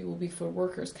councils, we will be for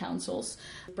workers' councils,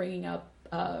 bringing up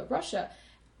Russia.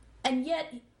 And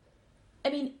yet,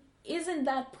 I mean, isn't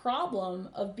that problem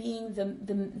of being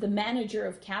the manager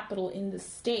of capital in the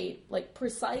state like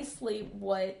precisely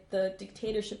what the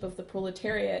dictatorship of the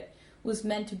proletariat was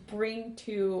meant to bring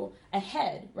to a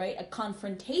head, right? A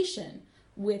confrontation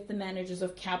with the managers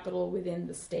of capital within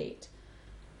the state.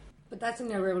 But that's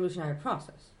in a revolutionary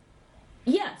process.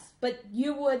 Yes, but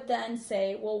you would then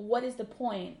say, well, what is the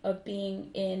point of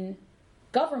being in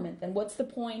government then? What's the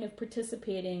point of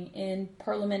participating in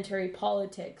parliamentary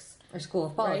politics? Or school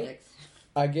of politics.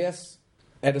 Right? I guess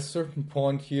at a certain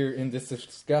point here in this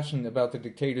discussion about the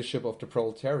dictatorship of the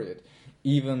proletariat,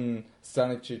 even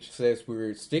Stanisic says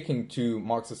we're sticking to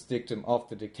Marx's dictum of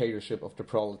the dictatorship of the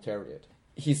proletariat.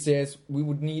 He says we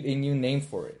would need a new name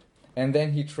for it. And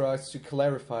then he tries to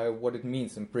clarify what it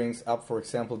means and brings up, for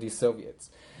example, the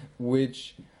Soviets,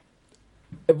 which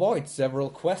avoids several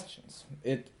questions.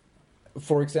 It,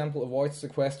 for example, avoids the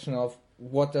question of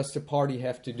what does the party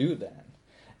have to do then?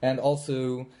 And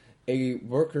also, a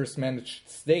workers-managed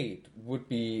state would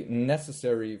be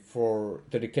necessary for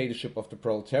the dictatorship of the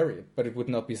proletariat, but it would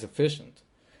not be sufficient,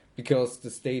 because the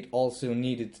state also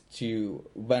needed to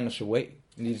vanish away.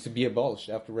 It needed to be abolished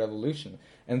after revolution.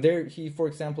 And there he, for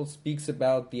example, speaks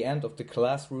about the end of the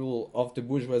class rule of the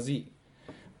bourgeoisie.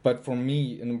 But for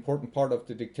me, an important part of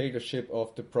the dictatorship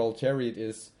of the proletariat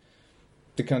is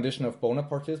the condition of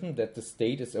Bonapartism, that the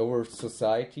state is over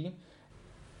society.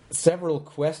 Several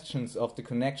questions of the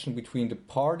connection between the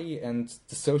party and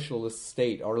the socialist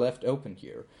state are left open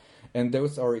here. And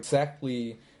those are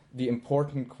exactly the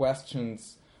important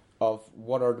questions of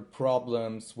what are the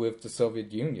problems with the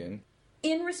Soviet Union.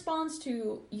 In response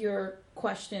to your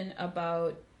question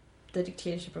about the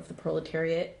dictatorship of the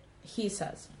proletariat, he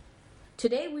says,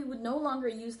 today we would no longer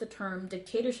use the term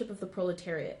dictatorship of the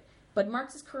proletariat. But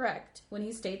Marx is correct when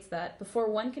he states that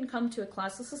before one can come to a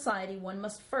classless society, one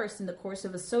must first, in the course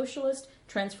of a socialist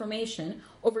transformation,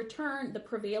 overturn the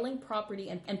prevailing property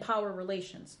and power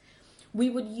relations. We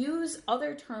would use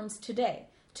other terms today.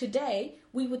 Today,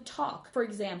 we would talk, for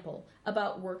example,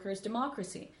 about workers'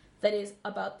 democracy. That is,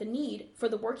 about the need for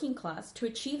the working class to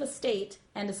achieve a state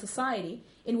and a society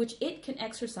in which it can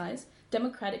exercise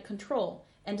democratic control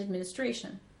and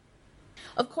administration.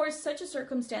 Of course, such a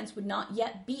circumstance would not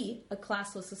yet be a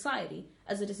classless society,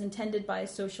 as it is intended by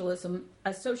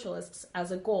socialists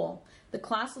as a goal. The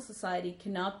classless society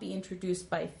cannot be introduced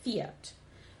by fiat,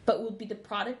 but will be the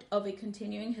product of a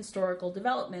continuing historical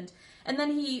development. And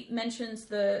then he mentions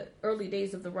the early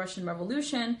days of the Russian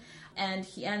Revolution, and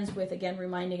he ends with, again,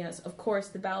 reminding us, of course,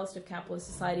 the ballast of capitalist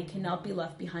society cannot be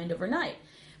left behind overnight.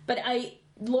 But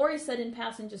Laurie said in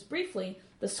passing just briefly,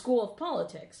 the school of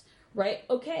politics, right?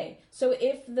 Okay, so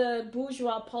if the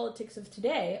bourgeois politics of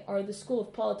today are the school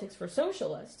of politics for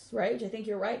socialists, right, which I think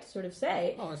you're right to sort of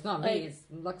say. Oh, it's not me, it's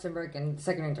Luxembourg and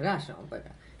Second International, but...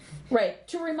 Right,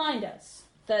 to remind us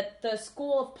that the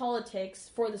school of politics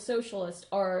for the socialists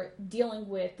are dealing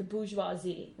with the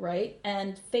bourgeoisie, right,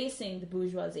 and facing the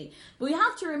bourgeoisie. But we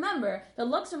have to remember that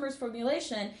Luxembourg's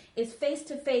formulation is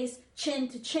face-to-face,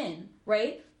 chin-to-chin,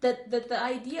 right? That the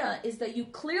idea is that you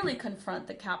clearly confront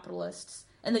the capitalists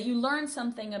and that you learn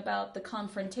something about the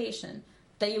confrontation,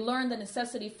 that you learn the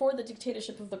necessity for the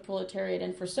dictatorship of the proletariat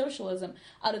and for socialism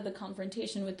out of the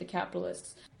confrontation with the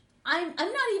capitalists. I'm not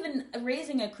even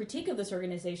raising a critique of this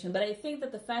organization, but I think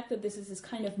that the fact that this is this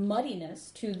kind of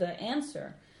muddiness to the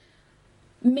answer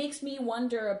makes me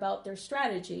wonder about their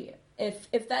strategy.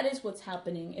 If that is what's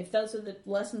happening, if those are the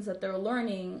lessons that they're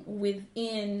learning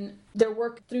within their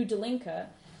work through Delinka.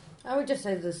 I would just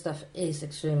say this stuff is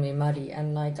extremely muddy,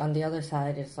 and like on the other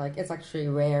side, it's actually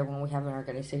rare when we have an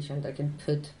organization that can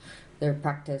put their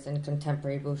practice in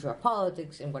contemporary bourgeois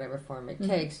politics in whatever form it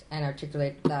takes and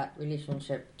articulate that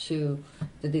relationship to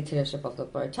the dictatorship of the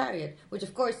proletariat, which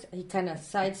of course he kind of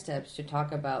sidesteps to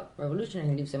talk about revolution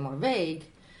and leaves it more vague.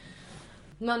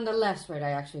 Nonetheless, right,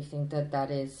 I actually think that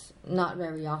is not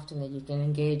very often that you can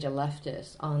engage a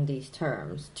leftist on these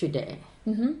terms today.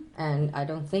 And I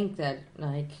don't think that,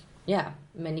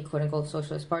 many quote-unquote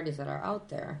socialist parties that are out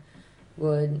there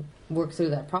would work through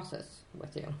that process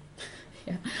with you.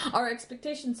 Yeah. Our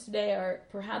expectations today are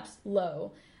perhaps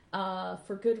low,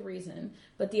 for good reason,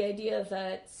 but the idea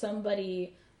that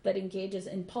somebody that engages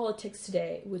in politics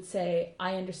today would say,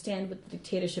 I understand what the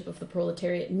dictatorship of the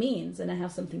proletariat means and I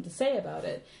have something to say about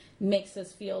it, makes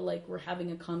us feel like we're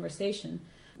having a conversation,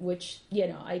 which,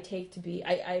 I take to be,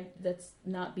 that's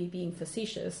not me being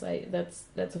facetious,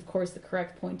 that's of course the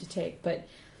correct point to take, but,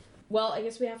 well, I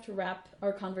guess we have to wrap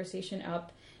our conversation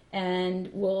up. And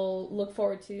we'll look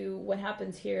forward to what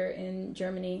happens here in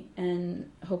Germany and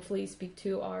hopefully speak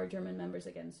to our German members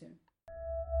again soon.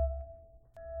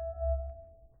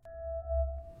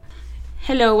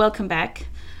 Hello, welcome back.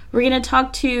 We're going to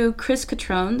talk to Chris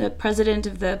Cutrone, the president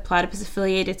of the Platypus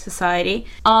Affiliated Society,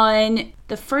 on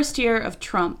the first year of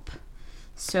Trump.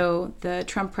 So the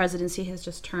Trump presidency has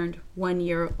just turned 1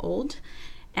 year old,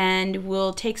 and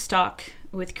we'll take stock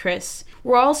with Chris.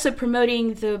 We're also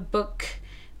promoting the book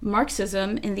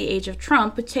Marxism in the Age of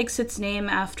Trump, which takes its name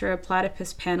after a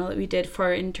platypus panel that we did for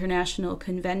our international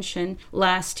convention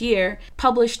last year.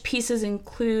 Published pieces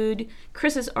include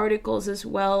Chris's articles as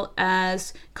well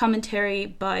as commentary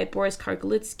by Boris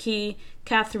Kargalitsky,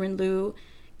 Catherine Liu,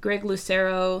 Greg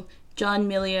Lucero, John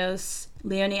Milios,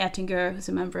 Leonie Ettinger, who's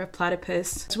a member of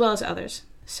Platypus, as well as others.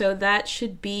 So that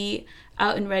should be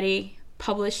out and ready,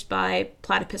 published by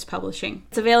Platypus Publishing.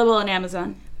 It's available on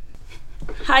Amazon.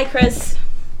 Hi, Chris.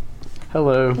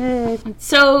 Hello. Hey.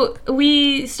 So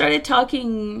we started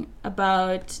talking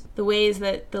about the ways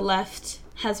that the left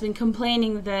has been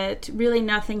complaining that really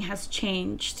nothing has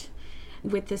changed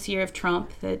with this year of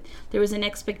Trump, that there was an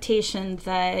expectation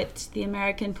that the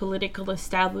American political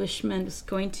establishment was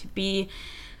going to be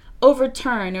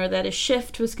overturned, or that a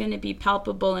shift was going to be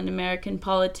palpable in American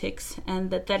politics,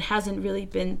 and that hasn't really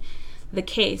been the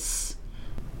case.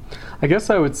 I guess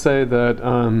I would say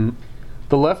that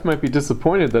the left might be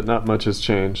disappointed that not much has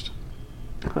changed.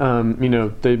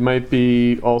 They might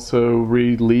be also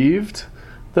relieved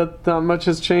that not much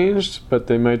has changed, but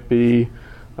they might be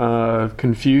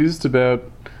confused about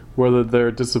whether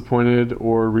they're disappointed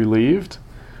or relieved.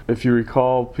 If you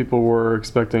recall, people were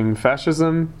expecting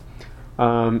fascism,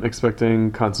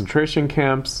 expecting concentration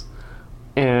camps,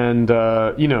 and,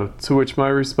 to which my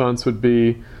response would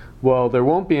be, well, there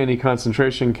won't be any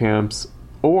concentration camps,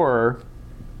 or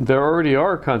there already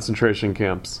are concentration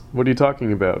camps. What are you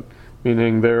talking about?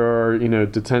 Meaning there are,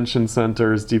 detention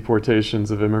centers,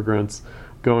 deportations of immigrants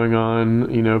going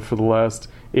on, for the last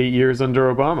 8 years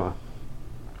under Obama.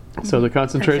 So the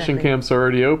concentration camps are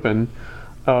already open,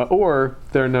 or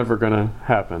they're never going to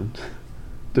happen.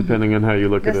 depending on how you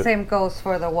look at it. The same goes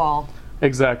for the wall.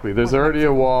 Exactly. There's already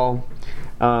a wall.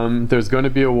 There's going to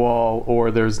be a wall,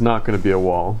 or there's not going to be a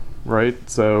wall, right?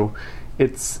 So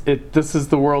this is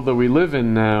the world that we live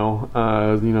in now,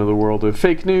 the world of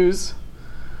fake news,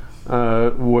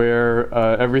 where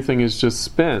everything is just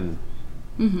spin.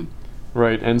 Mm-hmm.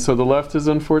 Right, and so the left is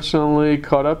unfortunately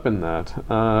caught up in that.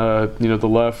 The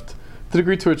left, the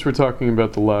degree to which we're talking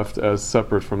about the left as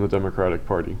separate from the Democratic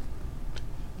Party,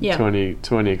 to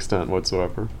any extent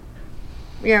whatsoever.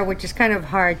 Yeah, which is kind of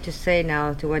hard to say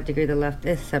now to what degree the left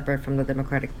is separate from the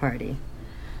Democratic Party.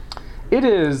 It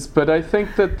is, but I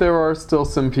think that there are still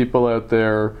some people out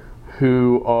there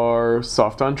who are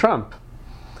soft on Trump.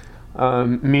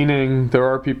 Meaning there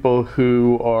are people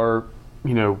who are,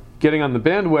 getting on the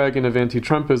bandwagon of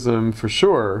anti-Trumpism for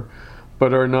sure,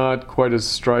 but are not quite as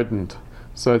strident.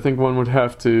 So I think one would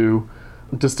have to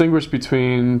distinguish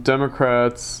between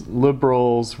Democrats,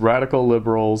 liberals, radical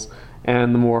liberals,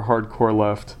 and the more hardcore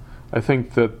left. I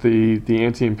think that the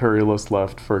anti-imperialist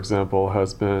left, for example,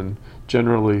 has been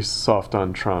generally soft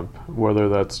on Trump, whether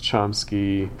that's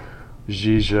Chomsky,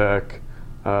 Zizek,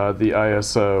 the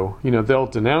ISO. They'll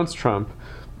denounce Trump,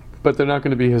 but they're not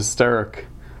going to be hysteric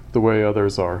the way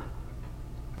others are.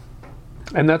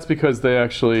 And that's because they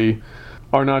actually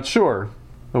are not sure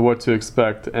of what to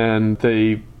expect, and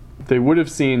they would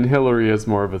have seen Hillary as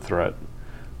more of a threat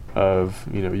of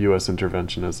U.S.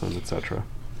 interventionism, etc.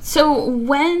 So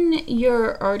when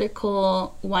your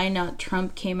article "Why Not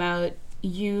Trump" came out,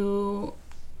 you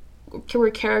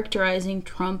were characterizing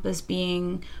Trump as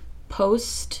being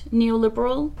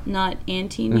post-neoliberal, not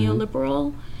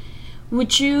anti-neoliberal. Mm-hmm.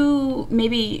 Would you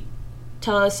maybe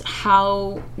tell us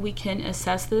how we can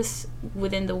assess this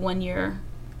within the 1-year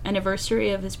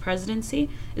anniversary of his presidency?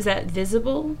 Is that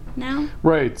visible now?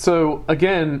 Right. So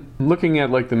again, looking at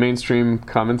the mainstream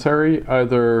commentary,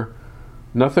 either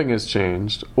nothing has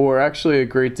changed or actually a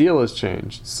great deal has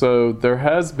changed. So there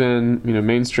has been,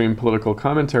 mainstream political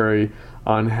commentary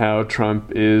on how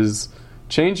Trump is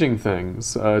changing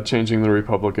things, changing the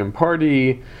Republican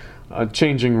Party,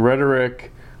 changing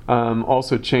rhetoric,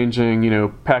 also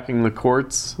changing, packing the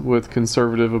courts with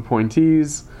conservative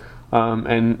appointees.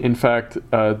 And in fact,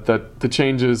 that the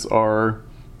changes are,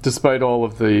 despite all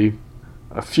of the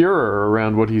furor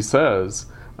around what he says,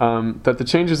 that the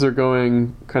changes are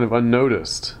going kind of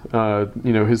unnoticed.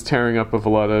 His tearing up of a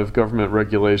lot of government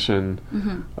regulation,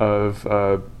 of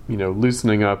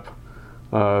loosening up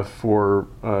for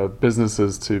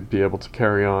businesses to be able to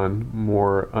carry on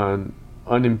more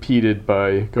unimpeded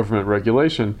by government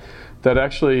regulation. That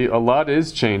actually a lot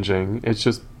is changing. It's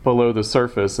just below the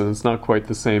surface, and it's not quite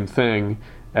the same thing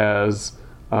as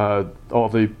all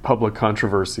the public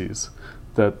controversies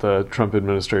that the Trump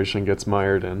administration gets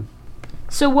mired in.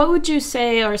 So what would you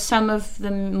say are some of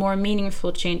the more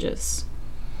meaningful changes?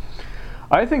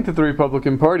 I think that the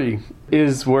Republican Party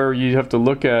is where you have to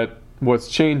look at what's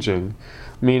changing,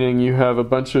 meaning you have a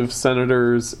bunch of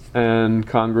senators and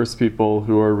Congress people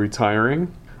who are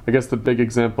retiring. I guess the big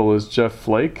example is Jeff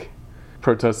Flake,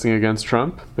 protesting against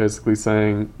Trump, basically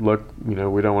saying, look, we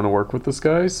don't want to work with this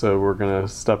guy, so we're going to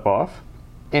step off.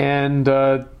 And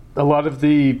a lot of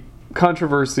the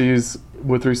controversies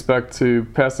with respect to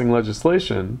passing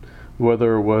legislation,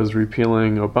 whether it was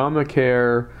repealing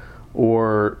Obamacare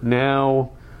or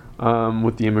now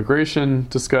with the immigration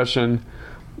discussion,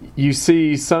 you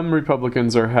see some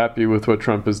Republicans are happy with what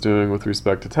Trump is doing with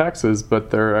respect to taxes,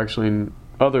 but there are actually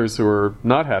others who are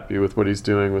not happy with what he's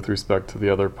doing with respect to the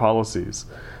other policies.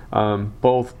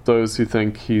 Both those who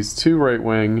think he's too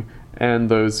right-wing and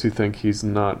those who think he's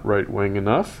not right-wing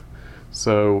enough.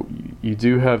 So you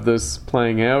do have this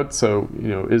playing out. So,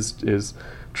 is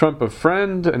Trump a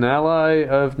friend, an ally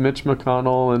of Mitch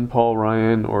McConnell and Paul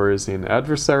Ryan, or is he an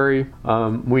adversary?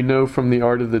 We know from The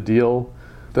Art of the Deal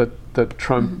that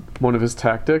Trump, one of his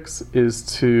tactics is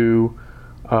to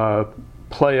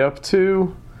play up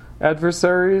to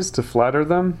adversaries, to flatter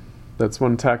them. That's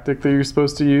one tactic that you're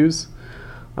supposed to use.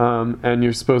 And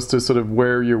you're supposed to sort of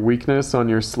wear your weakness on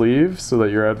your sleeve so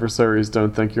that your adversaries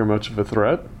don't think you're much of a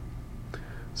threat.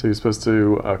 So you're supposed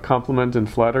to compliment and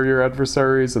flatter your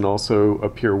adversaries and also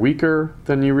appear weaker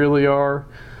than you really are.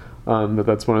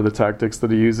 That's one of the tactics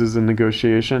that he uses in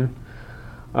negotiation.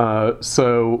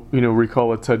 So,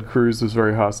 recall that Ted Cruz was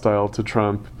very hostile to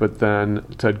Trump, but then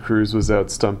Ted Cruz was out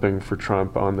stumping for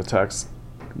Trump on the tax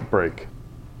break.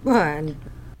 Well, and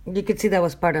you could see that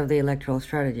was part of the electoral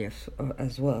strategy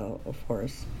as well, of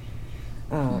course.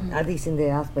 At least in the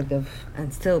aspect of,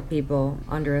 and still people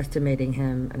underestimating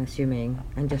him and assuming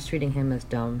and just treating him as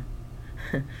dumb,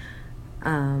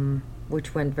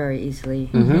 which went very easily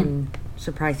in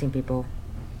surprising people.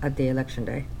 at the election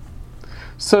day.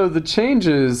 So the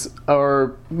changes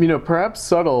are, perhaps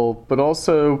subtle, but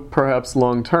also perhaps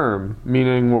long-term,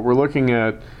 meaning what we're looking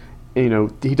at,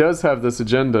 he does have this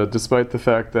agenda despite the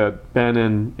fact that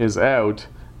Bannon is out,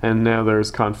 and now there's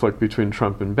conflict between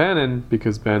Trump and Bannon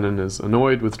because Bannon is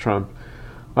annoyed with Trump.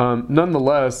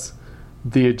 Nonetheless,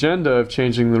 the agenda of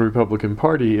changing the Republican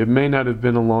Party, it may not have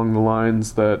been along the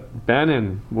lines that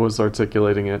Bannon was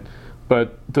articulating it,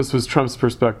 but this was Trump's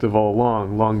perspective all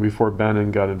along, long before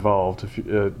Bannon got involved.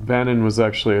 Bannon was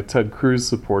actually a Ted Cruz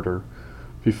supporter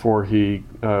before he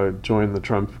joined the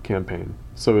Trump campaign.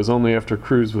 So it was only after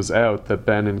Cruz was out that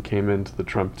Bannon came into the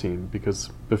Trump team,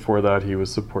 because before that he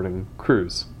was supporting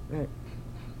Cruz. Right.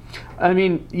 I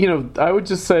mean, I would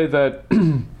just say that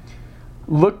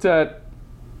looked at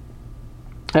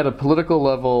a political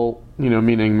level,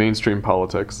 meaning mainstream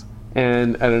politics,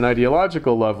 and at an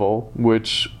ideological level,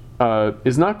 which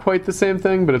is not quite the same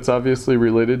thing, but it's obviously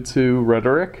related to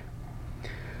rhetoric.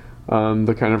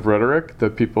 The kind of rhetoric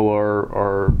that people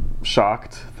are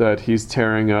shocked that he's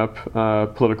tearing up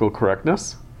political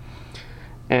correctness.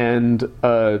 And,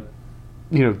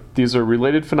 these are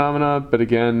related phenomena, but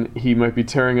again, he might be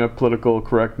tearing up political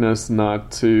correctness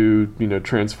not to,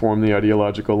 transform the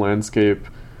ideological landscape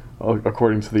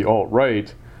according to the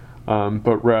alt-right,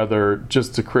 but rather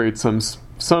just to create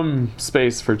some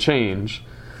space for change.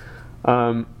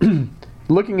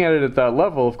 Looking at it at that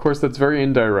level, of course, that's very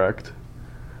indirect,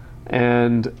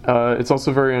 and it's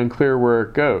also very unclear where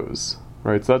it goes,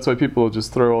 right? So that's why people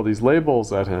just throw all these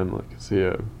labels at him, like, is he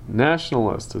a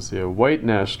nationalist? Is he a white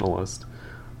nationalist?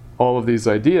 All of these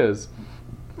ideas,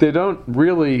 they don't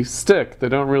really stick, they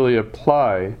don't really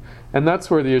apply, and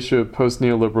that's where the issue of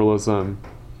post-neoliberalism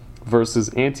versus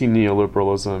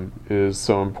anti-neoliberalism is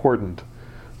so important.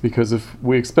 Because if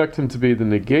we expect him to be the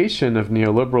negation of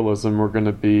neoliberalism, we're going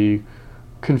to be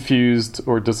confused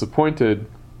or disappointed,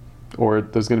 or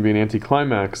there's going to be an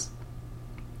anticlimax.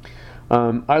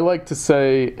 I like to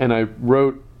say, and I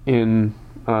wrote in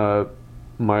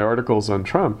my articles on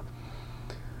Trump,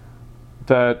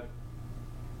 that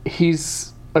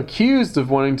he's accused of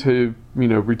wanting to,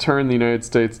 return the United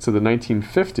States to the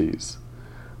 1950s,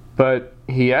 but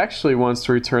he actually wants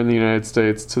to return the United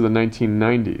States to the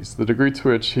 1990s. The degree to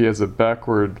which he has a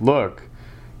backward look,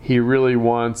 he really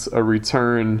wants a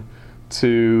return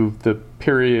to the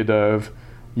period of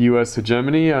U.S.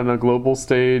 hegemony on a global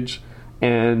stage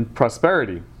and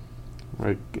prosperity,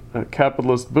 right? A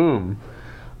capitalist boom.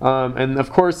 And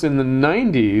of course, in the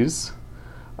 90s,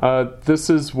 this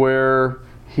is where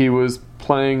he was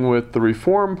playing with the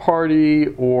Reform Party,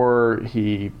 or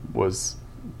he was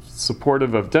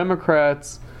supportive of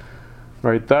Democrats,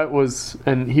 right?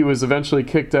 And he was eventually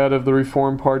kicked out of the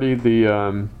Reform Party,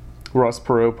 the Ross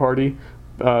Perot Party,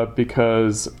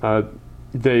 because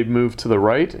they moved to the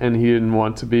right, and he didn't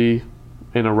want to be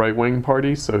in a right-wing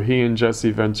party, so he and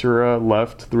Jesse Ventura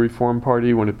left the Reform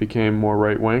Party when it became more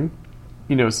right-wing.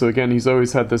 So again, he's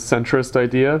always had this centrist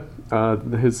idea.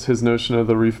 His notion of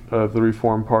the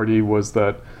Reform Party was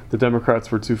that the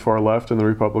Democrats were too far left and the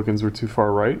Republicans were too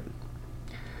far right.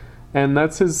 And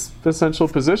that's his essential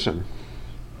position.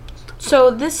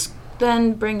 So this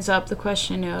then brings up the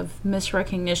question of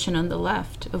misrecognition on the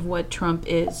left of what Trump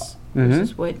is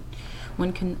versus what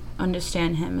one can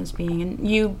understand him as being. And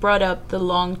you brought up the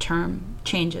long-term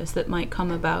changes that might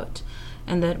come about,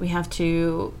 and that we have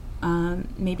to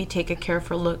maybe take a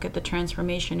careful look at the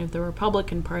transformation of the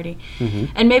Republican Party.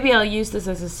 And maybe I'll use this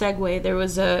as a segue. There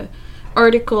was a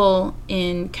article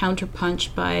in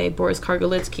Counterpunch by Boris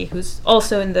Kagarlitsky, who's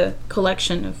also in the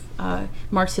collection of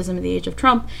Marxism in the Age of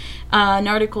Trump, an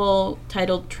article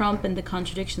titled "Trump and the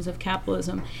Contradictions of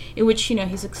Capitalism," in which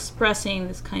he's expressing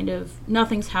this kind of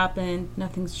nothing's happened,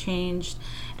 nothing's changed,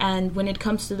 and when it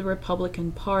comes to the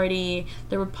Republican Party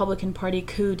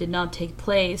coup did not take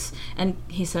place, and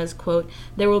he says, quote,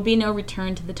 "There will be no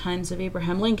return to the times of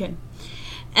Abraham Lincoln."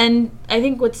 And I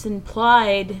think what's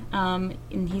implied,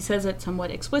 and he says it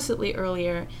somewhat explicitly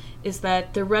earlier, is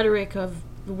that the rhetoric of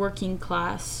the working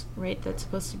class, right, that's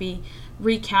supposed to be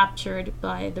recaptured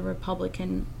by the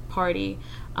Republican Party,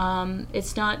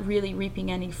 it's not really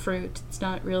reaping any fruit. It's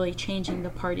not really changing the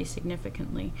party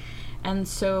significantly. And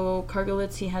so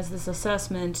Kagarlitsky has this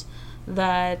assessment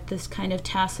that this kind of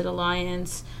tacit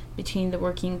alliance between the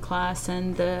working class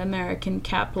and the American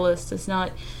capitalist is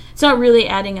not really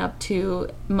adding up to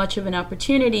much of an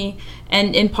opportunity,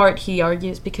 and in part, he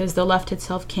argues, because the left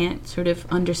itself can't sort of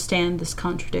understand this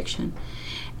contradiction.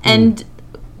 And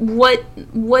what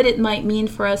it might mean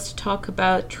for us to talk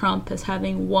about Trump as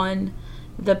having won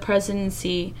the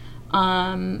presidency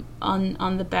on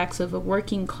the backs of a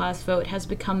working class vote has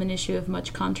become an issue of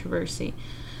much controversy.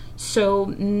 So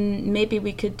maybe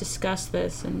we could discuss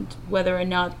this and whether or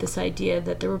not this idea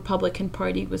that the Republican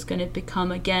Party was going to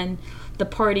become again the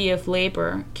party of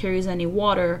labor carries any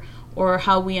water, or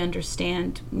how we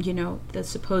understand, the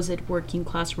supposed working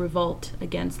class revolt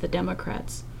against the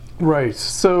Democrats. Right.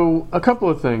 So a couple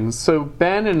of things. So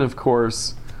Bannon, of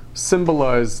course,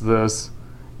 symbolized this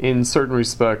in certain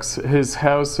respects. His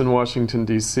house in Washington,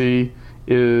 D.C.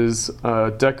 is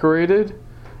decorated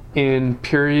in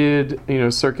period,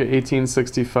 circa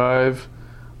 1865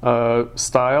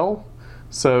 style.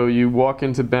 So you walk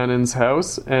into Bannon's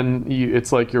house, and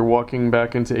it's like you're walking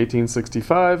back into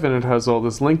 1865, and it has all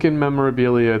this Lincoln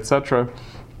memorabilia, etc.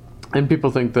 And people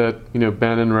think that,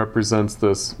 Bannon represents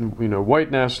this,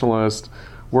 white nationalist,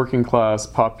 working class,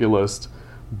 populist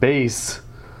base.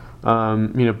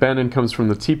 Bannon comes from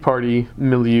the Tea Party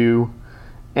milieu,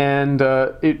 and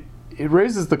it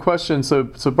raises the question. So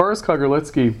Boris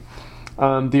Kagarlitsky,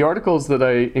 the articles that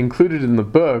I included in the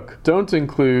book don't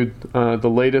include the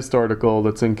latest article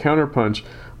that's in Counterpunch.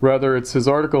 Rather, it's his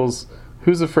articles,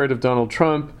 Who's Afraid of Donald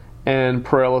Trump and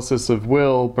Paralysis of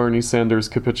Will, Bernie Sanders'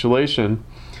 Capitulation,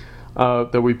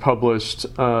 that we published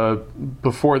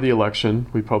before the election.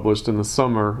 We published in the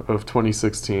summer of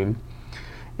 2016.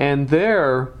 And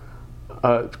there,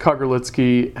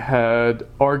 Kagarlitsky had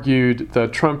argued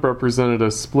that Trump represented a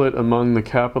split among the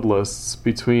capitalists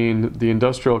between the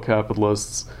industrial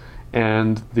capitalists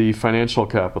and the financial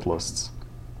capitalists.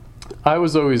 I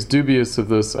was always dubious of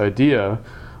this idea.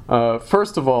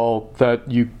 First of all, that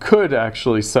you could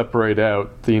actually separate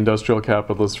out the industrial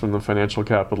capitalists from the financial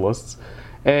capitalists,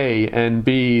 A, and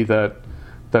B, that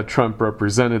Trump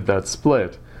represented that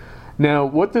split. Now,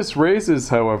 what this raises,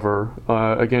 however,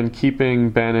 again, keeping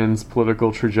Bannon's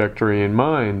political trajectory in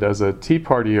mind as a Tea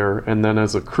Partier and then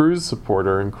as a Cruz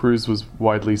supporter, and Cruz was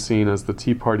widely seen as the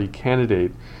Tea Party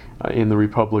candidate in the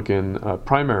Republican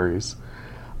primaries,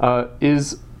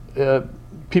 is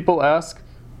people ask,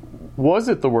 was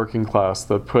it the working class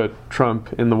that put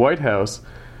Trump in the White House?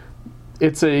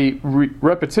 It's a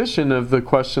repetition of the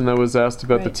question that was asked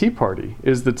about the Tea Party.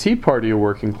 Is the Tea Party a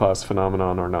working class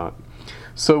phenomenon or not?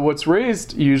 So what's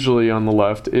raised usually on the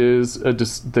left is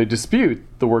they dispute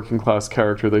the working class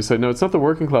character. They say, no, it's not the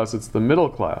working class, it's the middle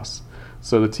class.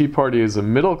 So the Tea Party is a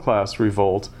middle class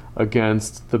revolt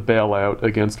against the bailout,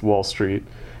 against Wall Street,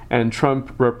 and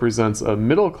Trump represents a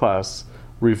middle class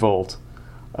revolt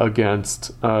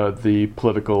against the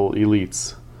political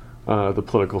elites, the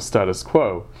political status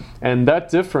quo. And that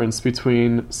difference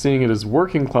between seeing it as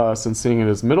working class and seeing it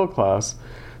as middle class,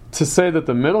 to say that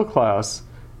the middle class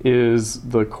is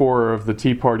the core of the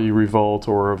Tea Party revolt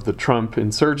or of the Trump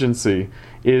insurgency,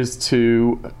 is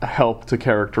to help to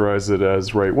characterize it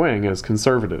as right-wing, as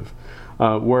conservative.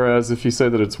 Whereas if you say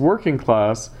that it's working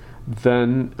class,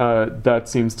 then that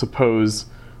seems to pose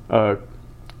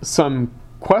some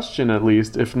question, at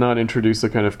least, if not introduce a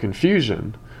kind of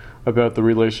confusion about the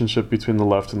relationship between the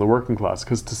left and the working class.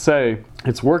 Because to say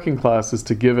it's working class is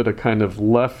to give it a kind of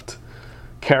left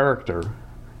character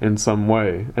in some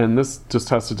way. And this just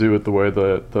has to do with the way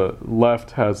that the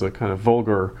left has a kind of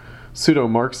vulgar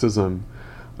pseudo-Marxism,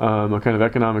 a kind of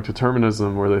economic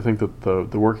determinism where they think that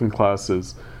the working class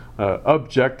is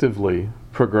objectively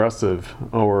progressive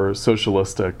or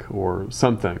socialistic or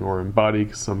something, or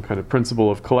embody some kind of principle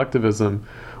of collectivism,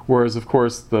 whereas, of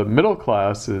course, the middle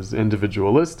class is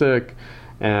individualistic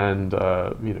and,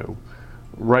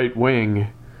 right-wing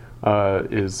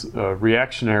is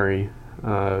reactionary,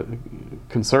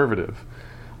 conservative.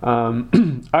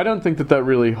 I don't think that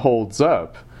really holds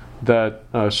up, that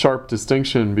sharp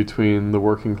distinction between the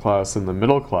working class and the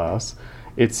middle class.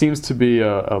 It seems to be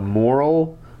a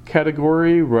moral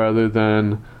category rather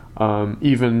than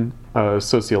even a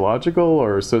sociological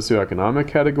or socioeconomic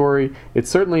category. It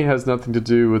certainly has nothing to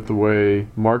do with the way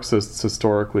Marxists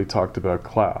historically talked about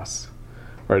class.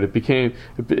 Right?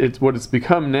 What it's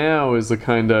become now is a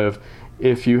kind of,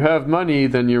 if you have money,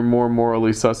 then you're more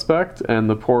morally suspect, and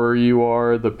the poorer you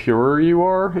are, the purer you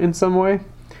are in some way.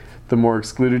 The more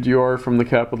excluded you are from the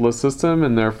capitalist system,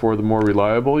 and therefore the more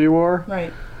reliable you are.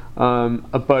 Right.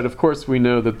 But of course we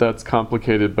know that that's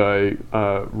complicated by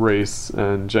race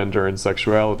and gender and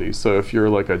sexuality. So if you're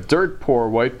like a dirt poor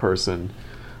white person,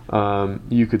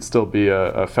 you could still be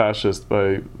a fascist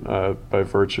by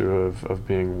virtue of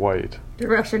being white. The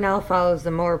rationale follows: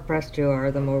 the more oppressed you are,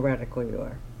 the more radical you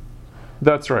are.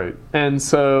 That's right. And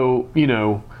so,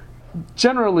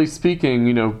 generally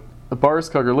speaking, Boris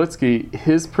Kagarlitsky,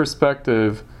 his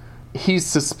perspective, he's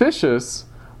suspicious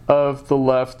of the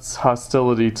left's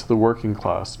hostility to the working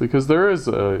class, because there is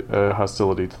a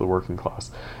hostility to the working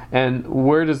class. And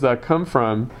where does that come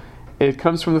from? it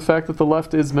comes from the fact that the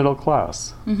left is middle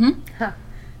class.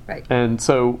 Right. And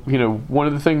so, one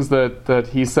of the things that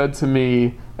he said to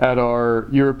me at our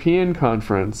European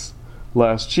conference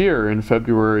last year in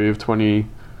February of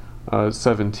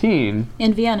 2017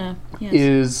 in Vienna, yes,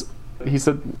 is he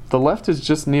said the left is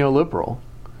just neoliberal,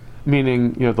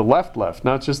 meaning the left,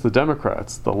 not just the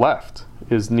Democrats. The left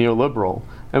is neoliberal,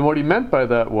 and what he meant by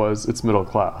that was it's middle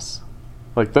class.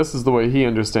 Like, this is the way he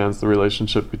understands the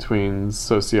relationship between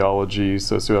sociology,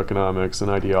 socioeconomics, and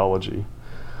ideology.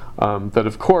 That,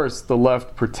 of course, the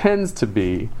left pretends to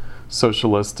be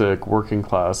socialistic, working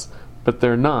class, but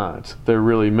they're not. They're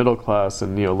really middle class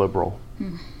and neoliberal.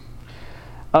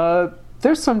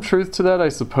 There's some truth to that, I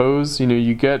suppose.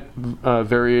 You get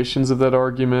variations of that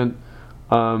argument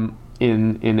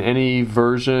in any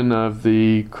version of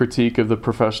the critique of the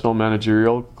professional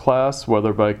managerial class,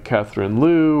 whether by Catherine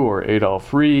Liu or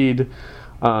Adolf Reed.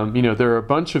 There are a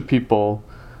bunch of people,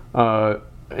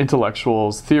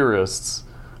 intellectuals, theorists,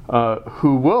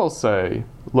 who will say,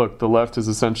 look, the left is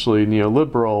essentially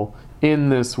neoliberal in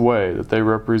this way, that they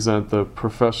represent the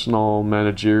professional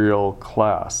managerial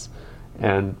class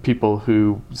and people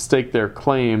who stake their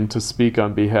claim to speak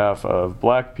on behalf of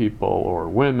black people or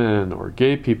women or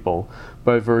gay people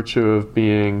by virtue of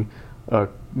being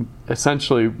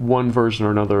essentially one version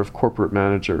or another of corporate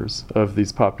managers of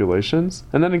these populations.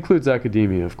 And that includes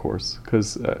academia, of course,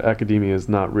 because academia is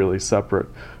not really separate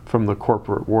from the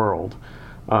corporate world.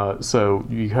 So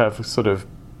you have sort of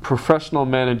professional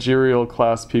managerial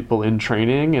class people in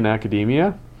training in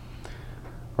academia,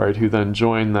 right, who then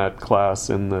join that class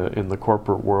in the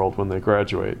corporate world when they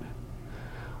graduate.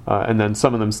 And then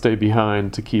some of them stay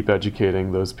behind to keep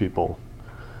educating those people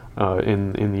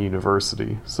in the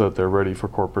university so that they're ready for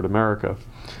corporate America.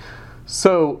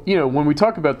 So, when we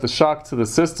talk about the shock to the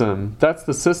system, that's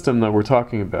the system that we're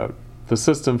talking about, the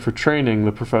system for training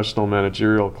the professional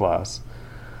managerial class.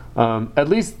 At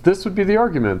least this would be the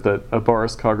argument that a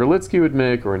Boris Kagarlitsky would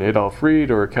make, or an Adolf Reed,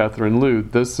 or a Catherine Liu.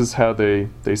 This is how they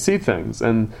see things.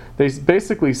 And they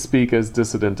basically speak as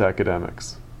dissident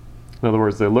academics. In other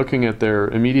words, they're looking at their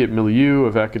immediate milieu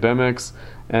of academics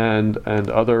and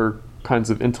other kinds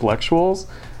of intellectuals,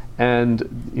 and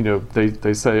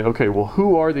they say, okay, well,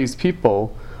 who are these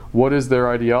people? What is their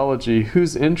ideology?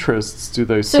 Whose interests do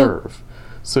they serve?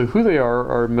 So who they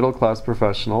are middle-class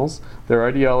professionals. Their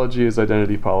ideology is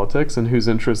identity politics, and whose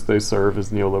interests they serve is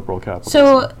neoliberal capitalism.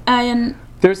 So,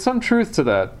 there's some truth to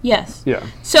that. Yes. Yeah.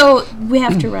 So we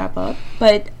have to wrap up,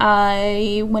 but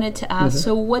I wanted to ask,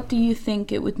 so what do you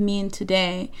think it would mean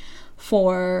today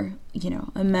for,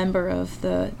 a member of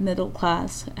the middle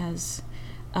class, as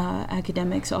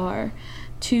academics are,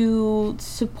 to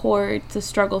support the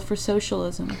struggle for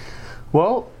socialism?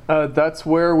 Well, that's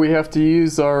where we have to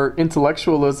use our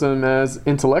intellectualism as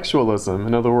intellectualism.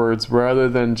 In other words, rather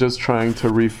than just trying to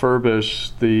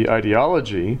refurbish the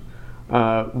ideology,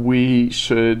 we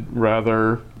should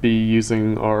rather be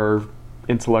using our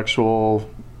intellectual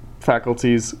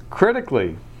faculties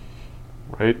critically,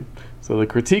 right? So the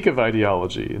critique of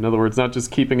ideology, in other words, not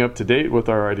just keeping up to date with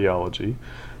our ideology,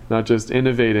 not just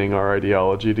innovating our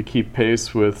ideology to keep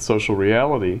pace with social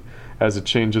reality as it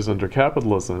changes under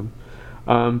capitalism,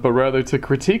 but rather to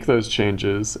critique those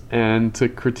changes and to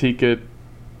critique it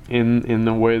in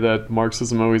the way that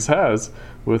Marxism always has,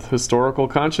 with historical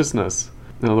consciousness.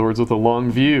 In other words, with a long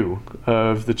view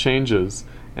of the changes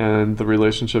and the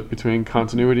relationship between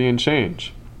continuity and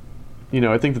change.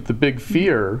 I think that the big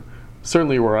fear,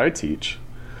 certainly where I teach,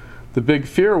 the big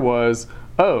fear was,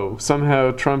 somehow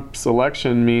Trump's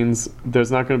election means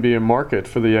there's not going to be a market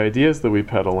for the ideas that we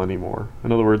peddle anymore.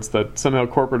 In other words, that somehow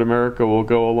corporate America will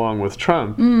go along with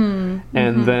Trump,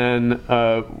 and then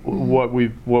what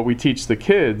we teach the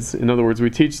kids, in other words,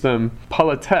 we teach them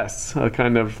politesse, a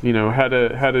kind of how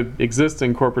to exist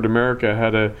in corporate America, how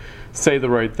to say the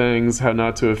right things, how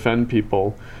not to offend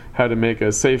people, how to make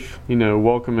a safe,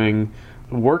 welcoming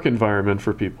work environment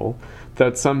for people.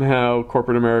 That somehow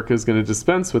corporate America is going to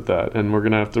dispense with that, and we're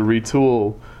going to have to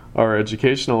retool our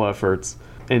educational efforts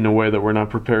in a way that we're not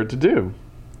prepared to do.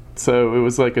 So it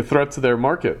was like a threat to their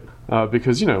market,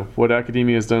 because what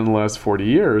academia has done in the last 40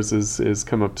 years is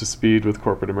come up to speed with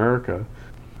corporate America.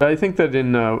 I think that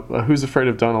in Who's Afraid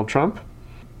of Donald Trump,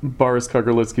 Boris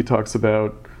Kagarlitsky talks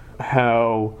about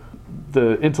how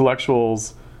the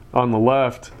intellectuals on the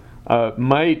left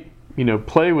might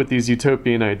play with these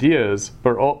utopian ideas,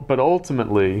 but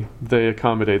ultimately they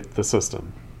accommodate the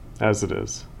system as it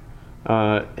is.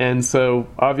 And so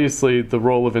obviously the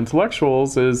role of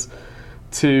intellectuals is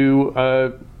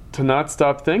to not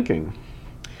stop thinking.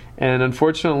 And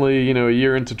unfortunately, a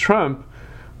year into Trump,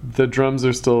 the drums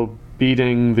are still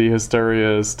beating, the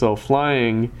hysteria is still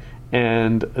flying,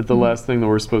 and the last thing that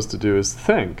we're supposed to do is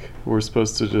think. We're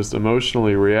supposed to just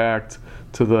emotionally react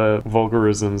to the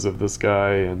vulgarisms of this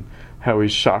guy and how he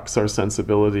shocks our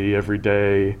sensibility every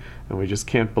day, and we just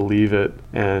can't believe it.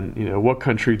 And, what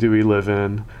country do we live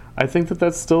in? I think that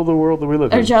that's still the world that we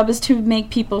live in. Our job is to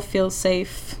make people feel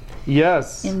safe.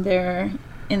 Yes. In their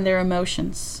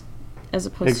emotions, as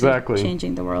opposed to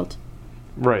changing the world.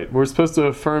 Right. We're supposed to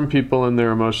affirm people in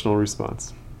their emotional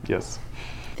response. Yes.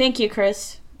 Thank you,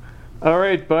 Chris. All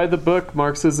right. Buy the book,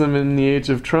 Marxism in the Age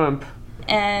of Trump.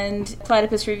 And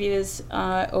Platypus Review is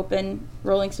open,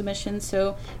 rolling submissions,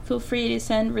 so feel free to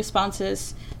send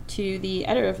responses to the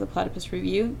editor of the Platypus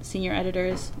Review. Senior editor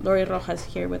is Lori Rojas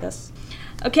here with us.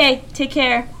 Okay, take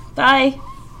care. Bye.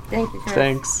 Thank you,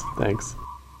 Chris. Thanks.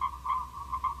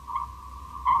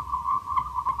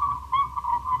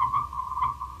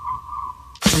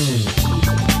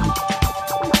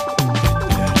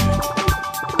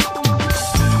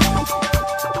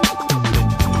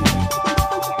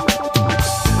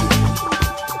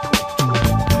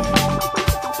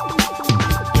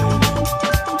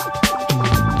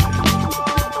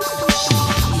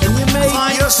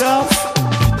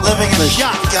 Living in a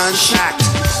shotgun shack,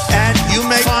 and you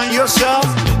may find yourself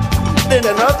in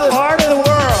another part of the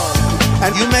world,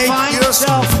 and you may find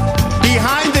yourself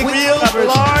behind the wheel of a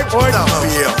large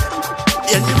automobile,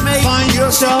 and you may find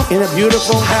yourself in a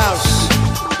beautiful house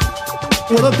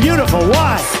with a beautiful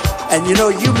wife, and you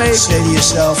may say to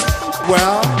yourself,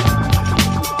 well,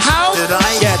 how did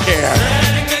I get here?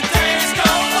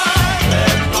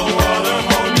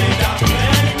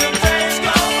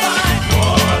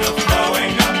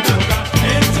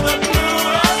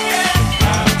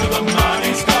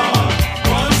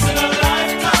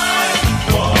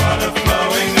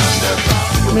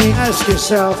 You may ask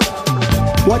yourself,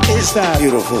 what is that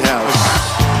beautiful house?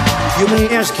 You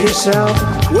may ask yourself,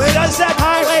 where does that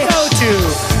highway go to?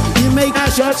 You may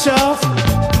ask yourself,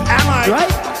 am I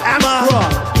right? Am I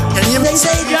wrong? And you may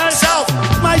say to yourself,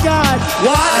 my God,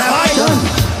 what have I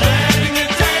done?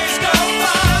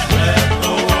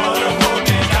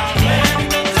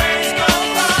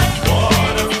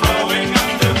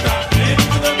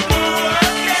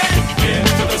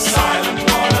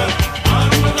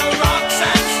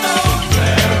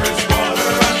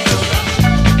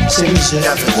 Same as it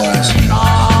ever was.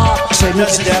 Same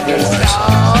as it ever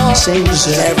was. Same as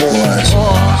it ever was.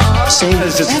 Same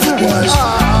as it ever was.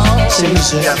 Same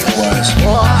as it ever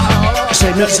was.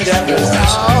 Same as it ever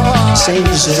was. Same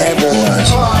as it ever was.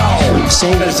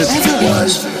 Same as it ever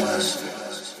was.